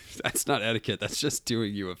 That's not etiquette. That's just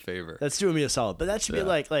doing you a favor. That's doing me a solid. But that should be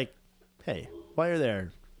like, hey, while you're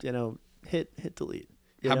there, hit delete.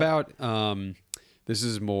 How about this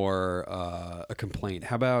is more a complaint.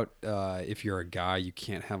 How about if you're a guy, you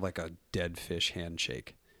can't have like a dead fish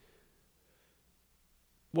handshake?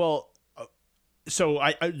 Well, so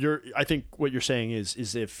I think what you're saying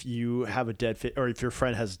is if you have a dead fish, or if your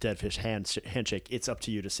friend has a dead fish handshake, it's up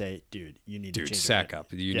to you to say, dude, you need to change sack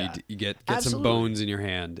up. You need to get Absolutely. some bones in your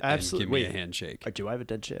hand Absolutely. and give me a handshake. Do I have a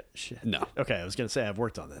dead shit? No. Okay, I was gonna say I've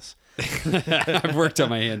worked on this. I've worked on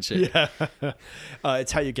my handshake. Yeah.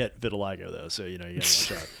 It's how you get vitiligo, though. So you gotta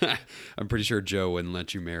watch out. I'm pretty sure Joe wouldn't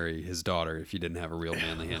let you marry his daughter if you didn't have a real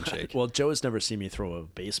manly handshake. Well, Joe has never seen me throw a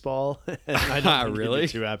baseball, and I don't think Really? he'd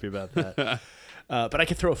be too happy about that. But I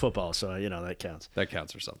can throw a football, so that counts. That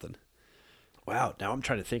counts for something. Wow. Now I'm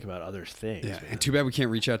trying to think about other things. Yeah, man. and too bad we can't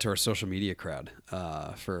reach out to our social media crowd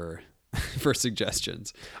for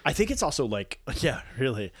suggestions. I think it's also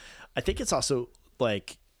really. I think it's also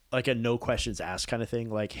like a no questions asked kind of thing.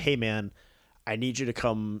 Like, hey man, I need you to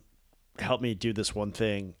come help me do this one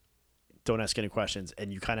thing. Don't ask any questions,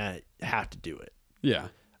 and you kind of have to do it. Yeah.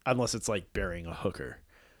 Unless it's like burying a hooker.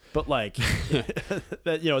 But like,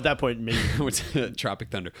 at that point, maybe. What's Tropic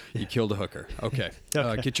Thunder? You killed a hooker. Okay.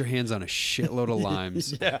 Get your hands on a shitload of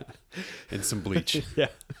limes. Yeah. And some bleach. Yeah.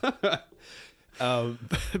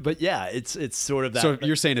 But yeah, it's sort of that. So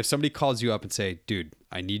you're saying if somebody calls you up and say, dude,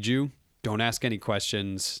 I need you, don't ask any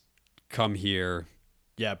questions, come here.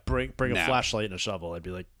 Yeah, bring a flashlight and a shovel. I'd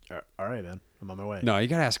be like, all right, man, I'm on my way. No, you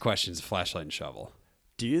got to ask questions, a flashlight and shovel.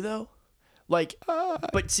 Do you though? Like,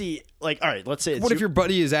 but see, like, all right, let's say it's what if your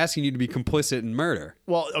buddy is asking you to be complicit in murder?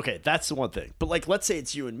 Well, okay, that's the one thing. But like, let's say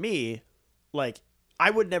it's you and me. Like, I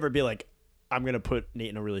would never be like, I'm gonna put Nate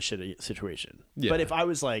in a really shitty situation. Yeah. But if I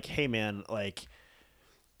was like, hey man, like,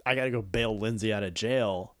 I gotta go bail Lindsay out of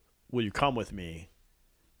jail. Will you come with me?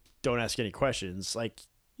 Don't ask any questions. Like,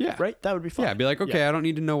 Yeah. right? That would be fun. Yeah, I'd be like, okay, I don't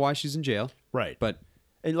need to know why she's in jail. Right. But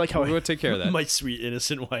and like how we'll go take care of that. My sweet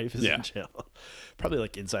innocent wife is Yeah. in jail. Probably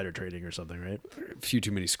like insider trading or something, right? a few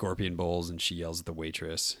too many scorpion bowls, and she yells at the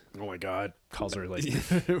waitress. Oh my god. Calls her like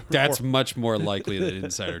That's much more likely than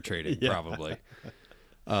insider trading, probably.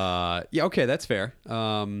 Yeah, okay, that's fair.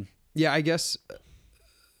 Yeah, I guess.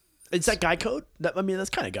 Is that guy code? That's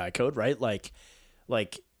kind of guy code, right? Like,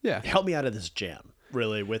 Yeah. help me out of this jam,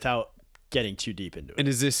 really, without getting too deep into it. And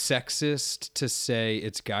is this sexist to say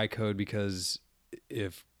it's guy code? Because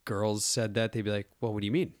if girls said that, they'd be like, well, what do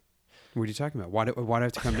you mean? What are you talking about? Why do I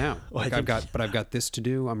have to come now? Well, I've got this to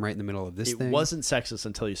do. I'm right in the middle of this thing. It wasn't sexist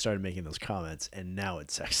until you started making those comments, and now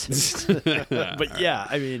it's sexist. But yeah,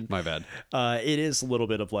 I mean, My bad. it is a little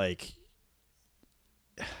bit of like,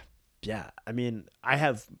 yeah. I mean, I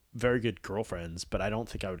have very good girlfriends, but I don't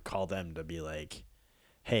think I would call them to be like,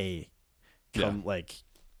 hey, come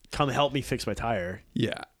help me fix my tire.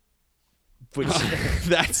 Yeah. Which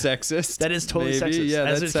That's sexist. that is totally Maybe. sexist. Yeah,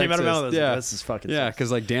 As that's it came out of my mouth, I was sexist. like, Yeah. this is fucking Yeah, sexist.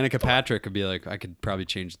 because like Danica Patrick could be like, I could probably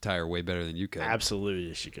change the tire way better than you could.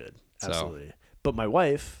 Absolutely, she could. So- Absolutely. But my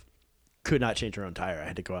wife could not change her own tire. I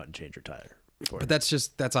had to go out and change her tire. For But her.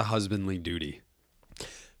 that's a husbandly duty.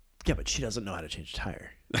 Yeah, but she doesn't know how to change a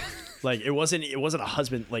tire. Like it wasn't a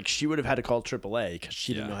husband. Like she would have had to call AAA because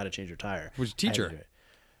she didn't Yeah. know how to change her tire. Would you teach I had her? to do it.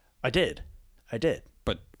 I did.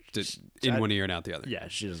 But in one ear and out the other. Yeah,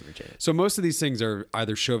 she doesn't retain it. So most of these things are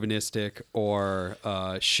either chauvinistic or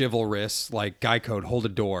chivalrous, like guy code, hold a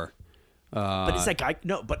door. But is that guy?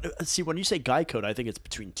 No, but see, when you say guy code, I think it's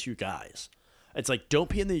between two guys. It's like, don't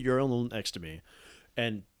pee in the urinal next to me,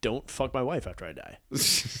 and don't fuck my wife after I die.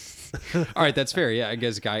 All right, that's fair. Yeah, I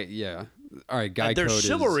guess guy. Yeah. All right, guy There's code.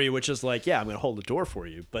 chivalry, which is like, yeah, I'm going to hold the door for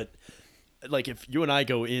you, but like if you and I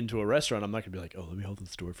go into a restaurant, I'm not gonna be like, oh, let me hold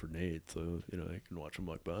this door for Nate, so I can watch him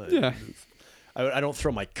walk by. Yeah. I don't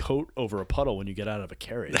throw my coat over a puddle when you get out of a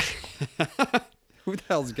carriage. Who the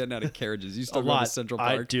hell's getting out of carriages? You still go to Central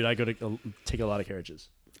Park? I go to take a lot of carriages.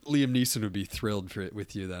 Liam Neeson would be thrilled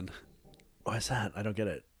with you then. Why is that? I don't get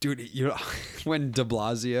it. Dude, when de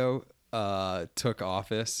Blasio took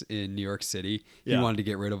office in New York City, he wanted to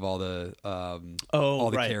get rid of all the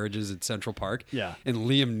carriages at Central Park. Yeah. And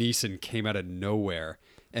Liam Neeson came out of nowhere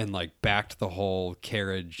and backed the whole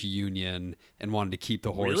carriage union and wanted to keep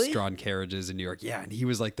the horse-drawn carriages in New York. Yeah, and he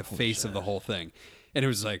was the face of the whole thing. And it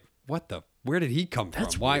was where did he come from?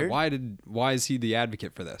 Why is he the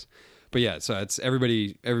advocate for this? But yeah, so it's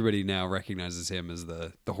everybody now recognizes him as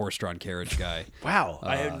the horse-drawn carriage guy. Wow,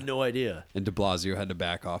 I had no idea. And de Blasio had to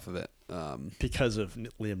back off of it. Because of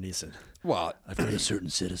Liam Neeson. Well, I've got a certain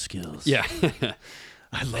set of skills. Yeah.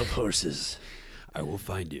 I love horses. I will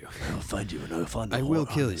find you. I will find you and I will find I will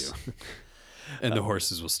kill you. And the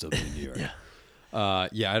horses will still be in New York. Yeah.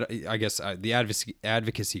 I guess the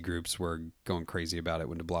advocacy groups were going crazy about it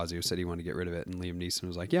when de Blasio said he wanted to get rid of it, and Liam Neeson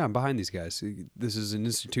was like, "Yeah, I'm behind these guys. This is an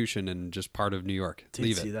institution and just part of New York.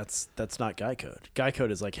 Leave it." That's not Guy Code. Guy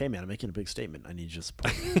Code is like, "Hey, man, I'm making a big statement. I need you to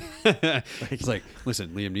support me." It's like, listen,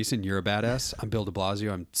 Liam Neeson, you're a badass. I'm Bill de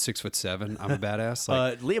Blasio. I'm 6'7". I'm a badass.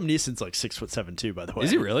 Liam Neeson's 6'7" too, by the way.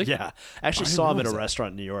 Is he really? Yeah, I actually saw him at a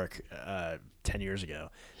restaurant in New York 10 years ago.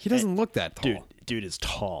 He doesn't look that tall. Dude is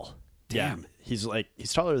tall. Damn. Yeah,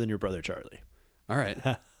 he's taller than your brother Charlie. All right.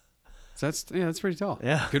 So that's pretty tall.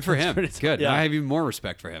 Yeah. Good for him. Good. Yeah. Now I have even more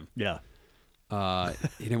respect for him. Yeah.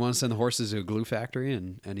 He didn't want to send the horses to a glue factory,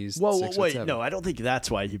 and he's wait, no, I don't think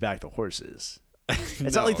that's why he backed the horses.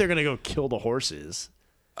 It's not like they're gonna go kill the horses.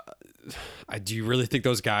 Do you really think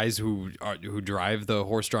those guys who drive the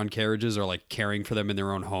horse-drawn carriages are caring for them in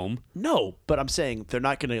their own home? No, but I'm saying they're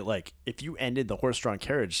not gonna if you ended the horse-drawn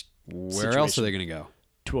carriage. Where else are they gonna go?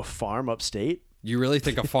 To a farm upstate? You really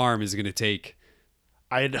think a farm is gonna take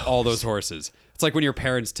all those horses? It's like when your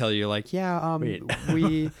parents tell you,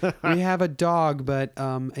 we have a dog, but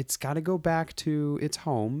it's got to go back to its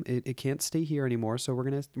home. It can't stay here anymore, so we're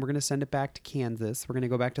gonna send it back to Kansas. We're gonna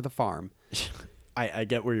go back to the farm. I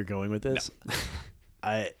get where you're going with this. No.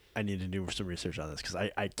 I need to do some research on this because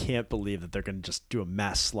I can't believe that they're gonna just do a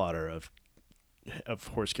mass slaughter of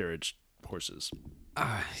horse carriage horses.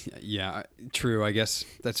 Yeah, true. I guess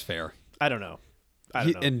that's fair. I don't know.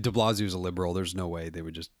 And de Blasio's a liberal. There's no way they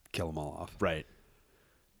would just kill them all off. Right.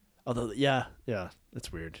 Although, yeah,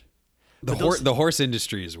 that's weird. The horse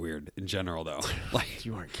industry is weird in general, though.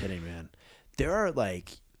 You aren't kidding, man. There are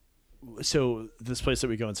so this place that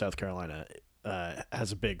we go in South Carolina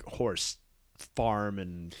has a big horse farm,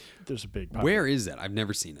 and there's a big. Where is that? I've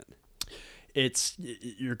never seen it.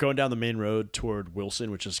 You're going down the main road toward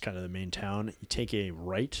Wilson, which is kind of the main town. You take a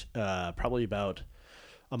right, probably about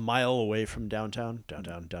a mile away from downtown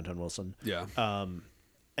Wilson. Yeah.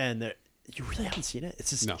 And you really haven't seen it?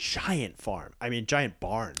 It's this giant farm. I mean, giant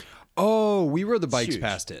barn. Oh, we rode the bikes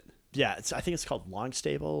past it. Yeah, I think it's called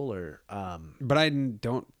Longstable or. But I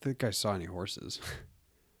don't think I saw any horses.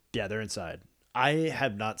 Yeah, they're inside. I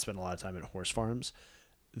have not spent a lot of time at horse farms.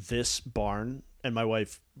 This barn, and my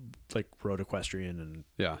wife rode equestrian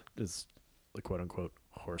and is a quote unquote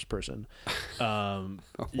horse person. You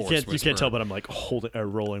can't tell, but I'm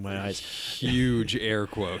rolling my eyes. Huge air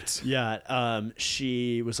quotes. Yeah.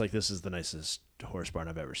 She was like, "This is the nicest horse barn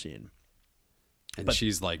I've ever seen." And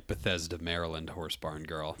she's Bethesda, Maryland horse barn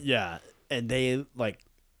girl. Yeah, and they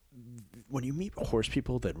when you meet horse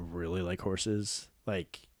people that really like horses,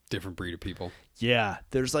 different breed of people. Yeah,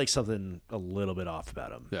 there's something a little bit off about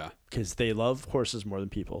them. Yeah, because they love horses more than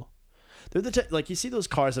people. They're the you see those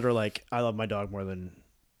cars that are I love my dog more than.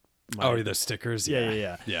 The stickers.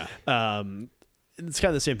 Yeah. It's kind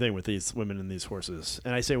of the same thing with these women and these horses,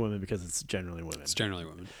 and I say women because it's generally women. It's generally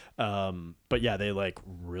women. But yeah, they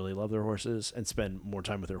really love their horses and spend more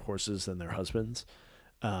time with their horses than their husbands.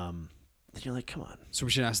 And you're like, come on. So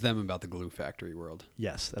we should ask them about the glue factory world.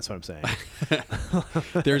 Yes, that's what I'm saying.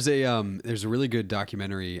 There's a really good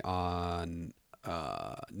documentary on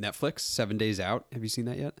Netflix, 7 Days Out. Have you seen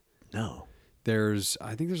that yet? No.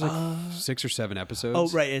 I think there's 6 or 7 episodes. Oh,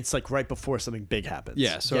 right. It's right before something big happens.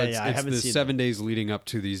 Yeah. So it's the 7 days leading up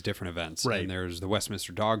to these different events. Right. And there's the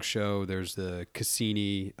Westminster Dog Show. There's the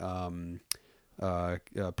Cassini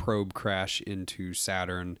probe crash into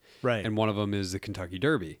Saturn. Right. And one of them is the Kentucky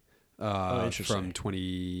Derby from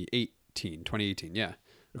 2018. Yeah.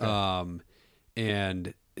 Okay.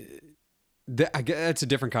 And I guess that's a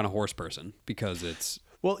different kind of horse person because it's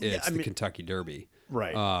the Kentucky Derby.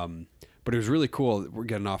 Right. But it was really cool. We're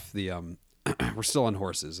getting off the we're still on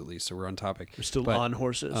horses at least, so we're on topic. We're still on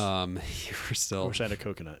horses. We're still. I wish I had a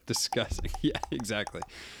coconut. Discussing. Yeah, exactly.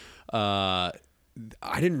 I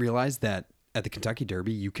didn't realize that at the Kentucky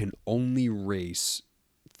Derby you can only race.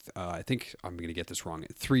 I think I'm going to get this wrong.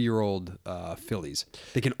 3-year-old fillies.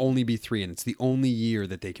 They can only be 3, and it's the only year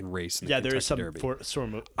that they can race in the Kentucky there is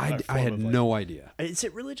some Derby. I had no idea. Is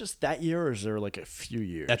it really just that year, or is there like a few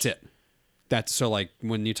years? That's it. That's so like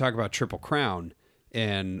when you talk about Triple Crown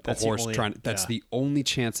and a horse that's the only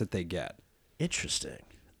chance that they get. Interesting.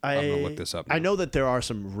 I'm going to look this up now. I know that there are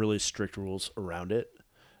some really strict rules around it.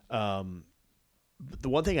 The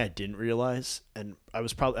one thing I didn't realize, and I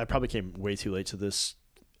probably came way too late to this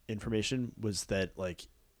information, was that like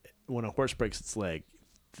when a horse breaks its leg,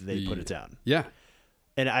 they put it down. Yeah.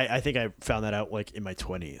 And I think I found that out like in my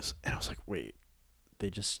 20s, and I was like, wait, they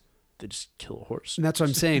just kill a horse. And that's what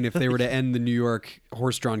I'm saying. If they were to end the New York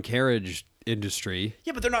horse-drawn carriage industry,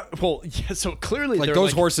 yeah, but they're not. Well, yeah. So clearly, like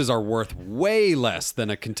those horses are worth way less than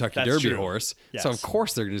a Kentucky Derby horse. Yes. So of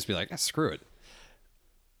course they're going to just be like, screw it.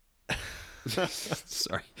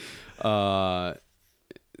 Sorry. Sorry,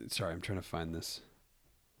 I'm trying to find this.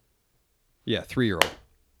 Yeah, 3-year-old.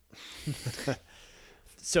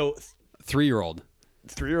 So 3-year-old.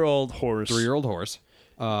 3-year-old horse. 3-year-old horse.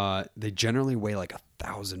 They generally weigh like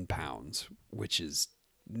 1,000 pounds, which is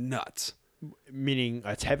nuts. Meaning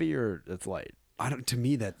it's heavy or it's light? To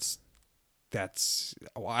me, that's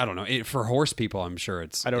well, I don't know. For horse people, I'm sure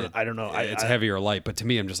it's. I don't know. It's heavy or light, but to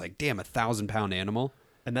me, I'm just like, damn, 1,000-pound animal,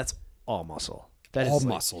 and that's all muscle.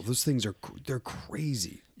 Muscle. Those things they're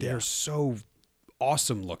crazy. They're so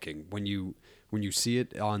awesome looking when you see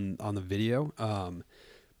it on the video.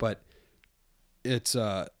 But it's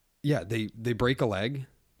they break a leg,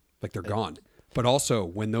 like they're gone. But also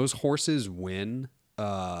when those horses win,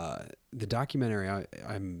 the documentary,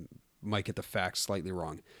 I might get the facts slightly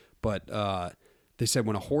wrong, but they said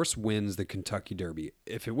when a horse wins the Kentucky Derby,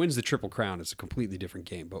 if it wins the Triple Crown, it's a completely different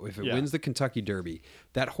game. But if it wins the Kentucky Derby,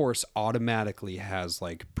 that horse automatically has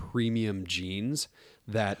like premium genes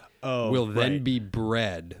that will then be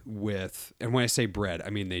bred with. And when I say bred,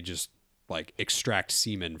 I mean they just like extract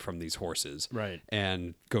semen from these horses, right,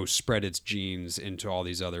 and go spread its genes into all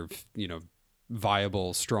these other,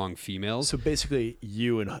 viable, strong females. So basically,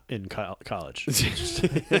 you in college.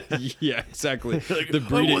 Yeah, exactly. Like,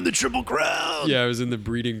 I won the Triple Crown. Yeah, I was in the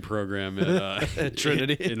breeding program at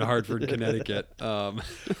Trinity in Hartford, Connecticut.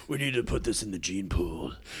 We need to put this in the gene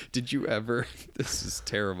pool. Did you ever? This is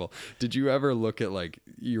terrible. Did you ever look at like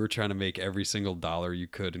you were trying to make every single dollar you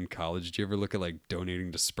could in college? Did you ever look at like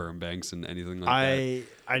donating to sperm banks and anything like that?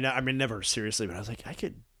 I mean, never seriously, but I was like, I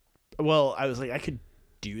could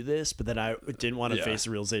do this, but then I didn't want to face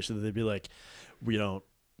the realization that they'd be like, we don't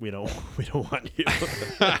want you.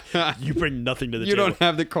 You bring nothing to the table. You don't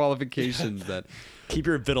have the qualifications that keep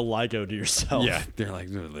your vitiligo to yourself. Yeah, they're like,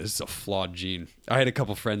 no, this is a flawed gene. I had a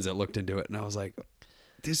couple friends that looked into it, and I was like,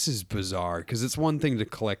 this is bizarre, because it's one thing to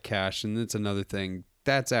collect cash, and it's another thing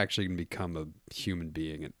that's actually going to become a human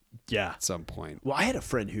being at some point. Well, I had a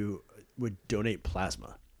friend who would donate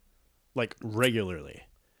plasma, like regularly,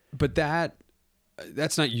 but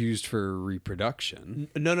that's not used for reproduction.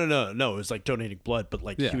 No. It was like donating blood, but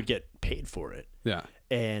like he would get paid for it. Yeah.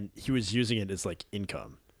 And he was using it as like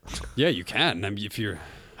income. Yeah, you can. I mean, I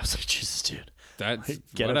was like, Jesus, dude.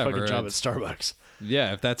 Get a fucking job at Starbucks.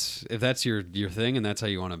 Yeah, if that's your thing and that's how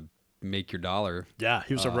you want to make your dollar. Yeah,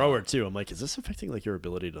 he was a rower too. I'm like, is this affecting like your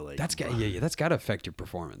ability to like that's got to affect your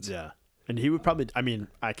performance. Yeah. And he would probably, I mean,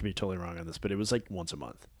 I could be totally wrong on this, but it was like once a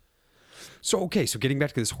month. So getting back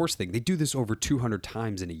to this horse thing, they do this over 200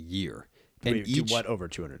 times in a year. And Wait, do what over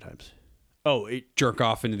 200 times? Jerk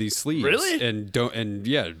off into these sleeves. Really? Dude,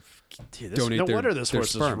 no wonder this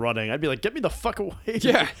horse is running. I'd be like, get me the fuck away.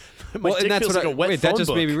 Yeah. Well, and that's what that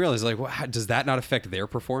just made me realize, like, does that not affect their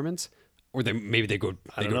performance? Or they go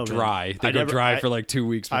dry. They go dry for like 2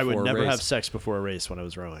 weeks before a race. I would never have sex before a race when I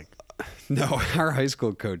was rowing. No, our high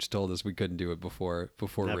school coach told us we couldn't do it before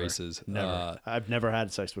races. Never. I've never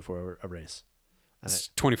had sex before a race. It's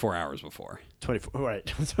 24 hours before. 24,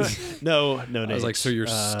 right. No. I was like, so you're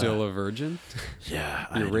still a virgin? Yeah.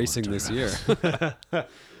 You're racing this year.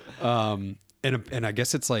 And I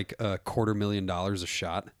guess it's like $250,000 a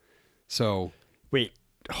shot. So. Wait,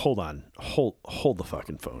 hold on. Hold the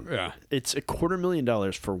fucking phone. Yeah. It's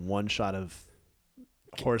 $250,000 for one shot of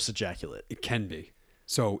horse ejaculate. It can be.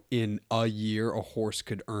 So in a year, a horse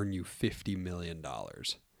could earn you $50 million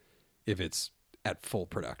if it's at full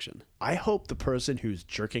production. I hope the person who's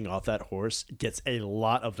jerking off that horse gets a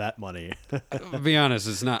lot of that money. To be honest,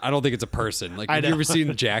 it's not. I don't think it's a person. Like, have you ever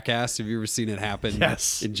seen Jackass? Have you ever seen it happen?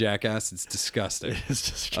 Yes. In Jackass, it's disgusting. It's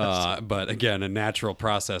disgusting. But again, a natural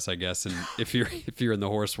process, I guess. And if you're in the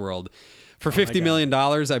horse world, for $50 million,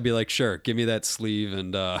 I'd be like, sure, give me that sleeve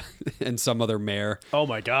and some other mare. Oh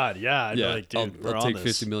my God, yeah. I'd be like, dude, I'll take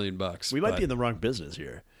 $50 million. We might be in the wrong business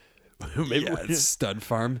here. Maybe it's stud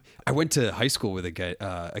farm. I went to high school with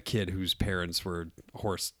a kid whose parents were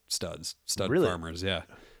horse stud farmers. Yeah,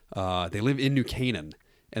 they live in New Canaan,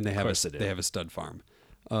 and they have a stud farm.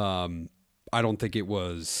 I don't think it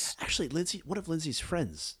was actually Lindsay. One of Lindsay's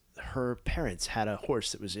friends, her parents had a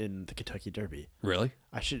horse that was in the Kentucky Derby. Really?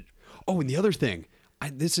 I should. Oh, and the other thing,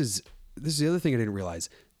 this is the other thing I didn't realize.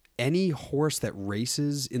 Any horse that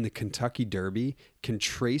races in the Kentucky Derby can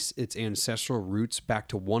trace its ancestral roots back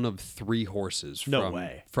to one of 3 horses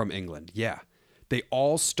from England. Yeah. They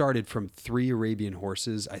all started from 3 Arabian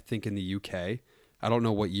horses, I think in the UK. I don't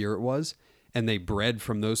know what year it was. And they bred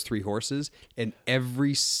from those 3 horses. And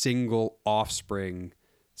every single offspring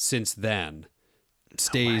since then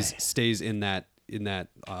stays in that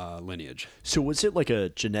lineage. So was it like a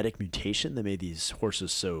genetic mutation that made these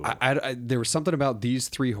horses so... there was something about these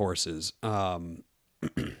 3 horses, and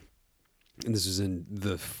this is in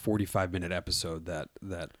the 45-minute episode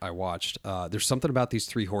that I watched. There's something about these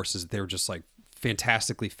 3 horses. They were just like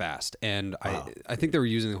fantastically fast. And wow. I think they were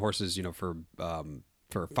using the horses,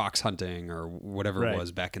 for fox hunting or whatever it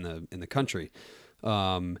was back in the country.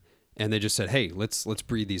 And they just said, "Hey, let's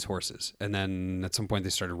breed these horses." And then at some point they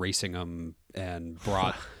started racing them and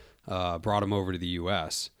brought them over to the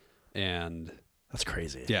U.S. And that's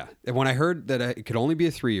crazy. Yeah. And when I heard that it could only be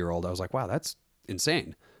a 3-year-old, I was like, "Wow, that's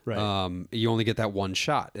insane." Right. You only get that one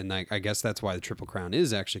shot, and I guess that's why the Triple Crown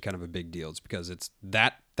is actually kind of a big deal. It's because it's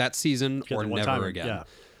that season or never again.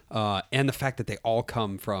 Yeah. And the fact that they all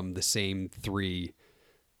come from the same 3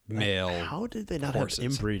 male. How did they not horses.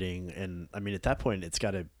 Have inbreeding? And I mean, at that point, it's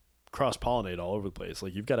got to cross-pollinate all over the place.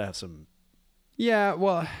 Like, you've got to have some... Yeah,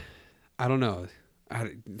 well, I don't know.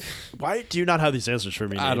 Why do you not have these answers for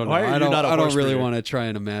me, Nate? I don't know. I don't really want to try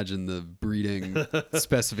and imagine the breeding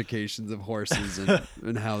specifications of horses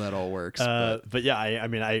and how that all works. But yeah, I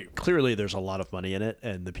mean, clearly there's a lot of money in it,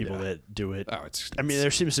 and the people that do it... I mean,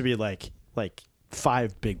 there seems to be like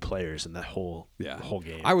 5 big players in that whole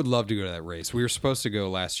game. I would love to go to that race. We were supposed to go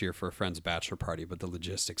last year for a friend's bachelor party, but the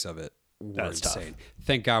logistics of it were insane. Tough.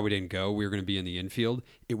 Thank God we didn't go. We were going to be in the infield.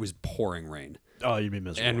 It was pouring rain. Oh, you'd be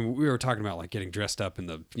miserable. And we were talking about like getting dressed up in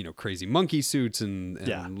the crazy monkey suits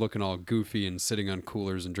and looking all goofy and sitting on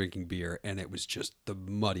coolers and drinking beer. And it was just the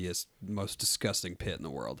muddiest, most disgusting pit in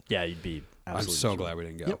the world. Yeah, you'd be absolutely. I'm so glad we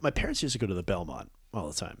didn't go. My parents used to go to the Belmont all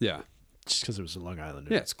the time. Yeah, just because it was in Long Island.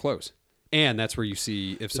 Yeah, it's close. And that's where you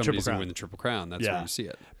see if somebody's going to win the Triple Crown. That's where you see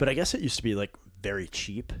it. But I guess it used to be like very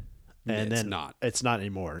cheap. And then it's not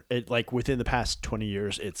anymore. It like within the past 20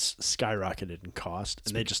 years, it's skyrocketed in cost,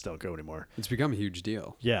 and they just don't go anymore. It's become a huge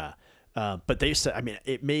deal. Yeah, but they used to. I mean,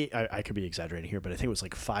 it may. I could be exaggerating here, but I think it was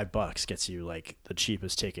like $5 gets you like the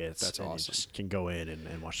cheapest tickets. That's awesome. You just can go in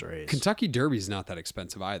and watch the race. Kentucky Derby's not that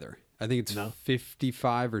expensive either. I think it's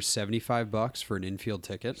 $55 or $75 for an infield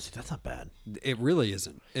ticket. See, that's not bad. It really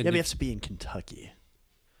isn't. And you have to be in Kentucky.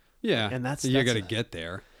 Yeah, and you got to get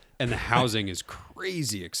there. And the housing is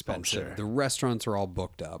crazy expensive. Sure. The restaurants are all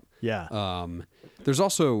booked up. Yeah. There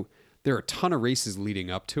are a ton of races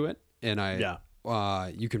leading up to it, and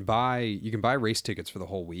you can buy race tickets for the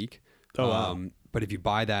whole week. Oh, wow. But if you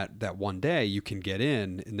buy that one day, you can get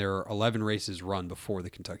in, and there are 11 races run before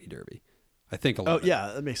the Kentucky Derby. I think 11. Oh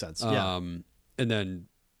yeah, that makes sense. Yeah. And then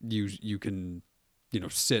you can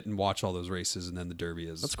sit and watch all those races, and then the Derby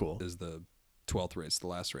is the 12th race, the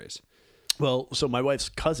last race. Well, so my wife's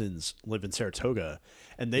cousins live in Saratoga,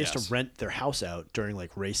 and they used to rent their house out during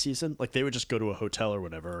like race season. Like they would just go to a hotel or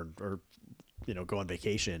whatever, or go on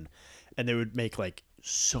vacation, and they would make like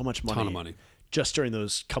so much money, ton of money, just during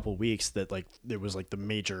those couple weeks that like there was like the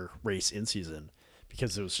major race in season,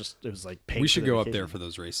 because it was like paying. We should go up there for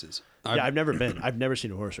those races. I've never been. I've never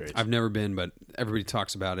seen a horse race. I've never been, but everybody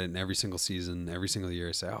talks about it, and every single season, every single year,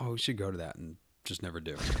 I say, "Oh, we should go to that," and just never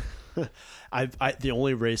do. The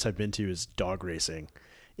only race I've been to is dog racing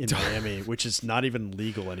in Miami, which is not even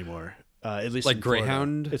legal anymore. At least like in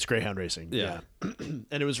Greyhound. Florida. It's Greyhound racing. Yeah. And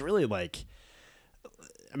it was really like,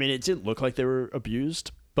 I mean, it didn't look like they were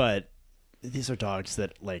abused, but these are dogs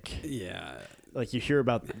that like you hear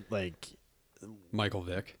about like Michael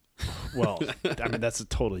Vick. Well, I mean, that's a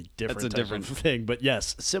totally different thing, but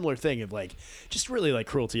yes, similar thing of like just really like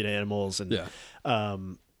cruelty to animals and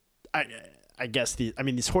I guess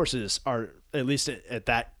these horses are, at least at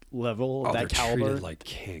that level, that caliber, treated like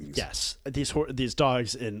kings. Yes, these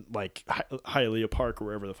dogs in like Hialeah Park or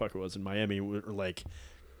wherever the fuck it was in Miami were like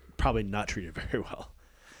probably not treated very well.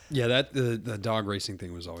 Yeah, that the dog racing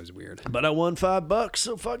thing was always weird. But I won $5,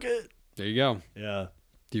 so fuck it. There you go. Yeah.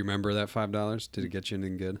 Do you remember that $5? Did it get you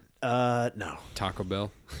anything good? No. Taco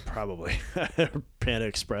Bell? Probably. Panda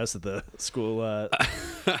Express at the school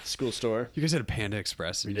school store. You guys had a Panda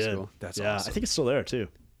Express in school? That's awesome. I think it's still there too.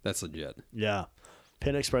 That's legit. Yeah.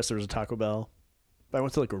 Panda Express, there was a Taco Bell. But I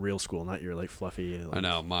went to like a real school, not your like fluffy. Like, I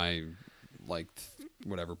know, my like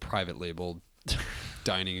whatever private labeled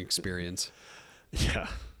dining experience. Yeah.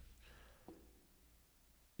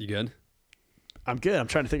 You good? I'm good. I'm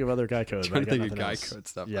trying to think of other guy code. Trying to think of guy code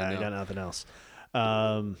stuff. Yeah, I got nothing else.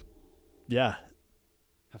 Yeah.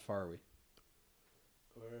 How far are we?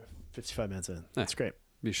 We're 55 minutes in. That's great.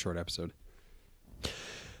 Be a short episode.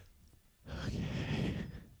 Okay.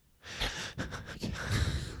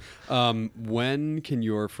 When can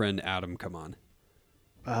your friend Adam come on?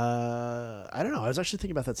 I don't know. I was actually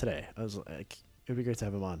thinking about that today. I was like, it'd be great to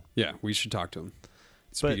have him on. Yeah, we should talk to him.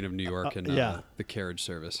 Speaking of New York and the carriage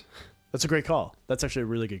service. That's a great call. That's actually a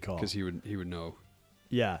really good call. Because he would know.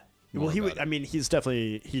 Yeah. Well, he would. I mean,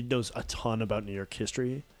 he knows a ton about New York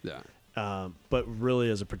history. Yeah. But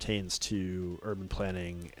really, as it pertains to urban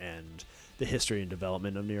planning and the history and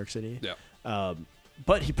development of New York City. Yeah.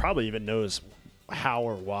 But he probably even knows how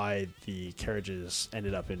or why the carriages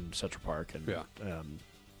ended up in Central Park, and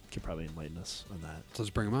could probably enlighten us on that. So let's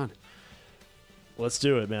bring him on. Let's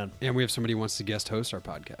do it, man. And we have somebody who wants to guest host our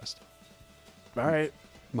podcast. All right.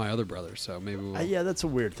 My other brother, so maybe we'll... yeah, that's a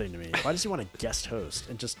weird thing to me. Why does he want to guest host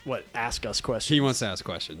and just, ask us questions? He wants to ask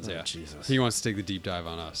questions, oh, yeah. Jesus. He wants to take the deep dive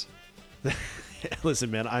on us.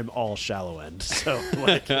 Listen, man, I'm all shallow end, so,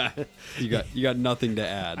 like... you got nothing to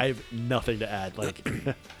add. I have nothing to add. Like,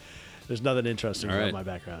 there's nothing interesting about my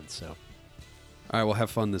background, so... All right, well,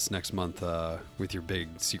 have fun this next month with your big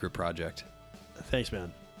secret project. Thanks,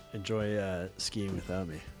 man. Enjoy skiing without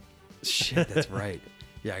me. Shit, that's right.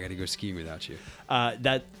 Yeah, I got to go skiing without you.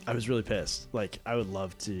 I was really pissed. Like, I would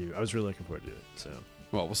love to. I was really looking forward to it. So.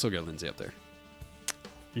 Well, we'll still get Lindsay up there.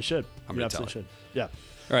 You should. I'm going to tell her. Should. Yeah.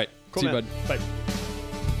 All right. Cool, see man. you, bud. Bye.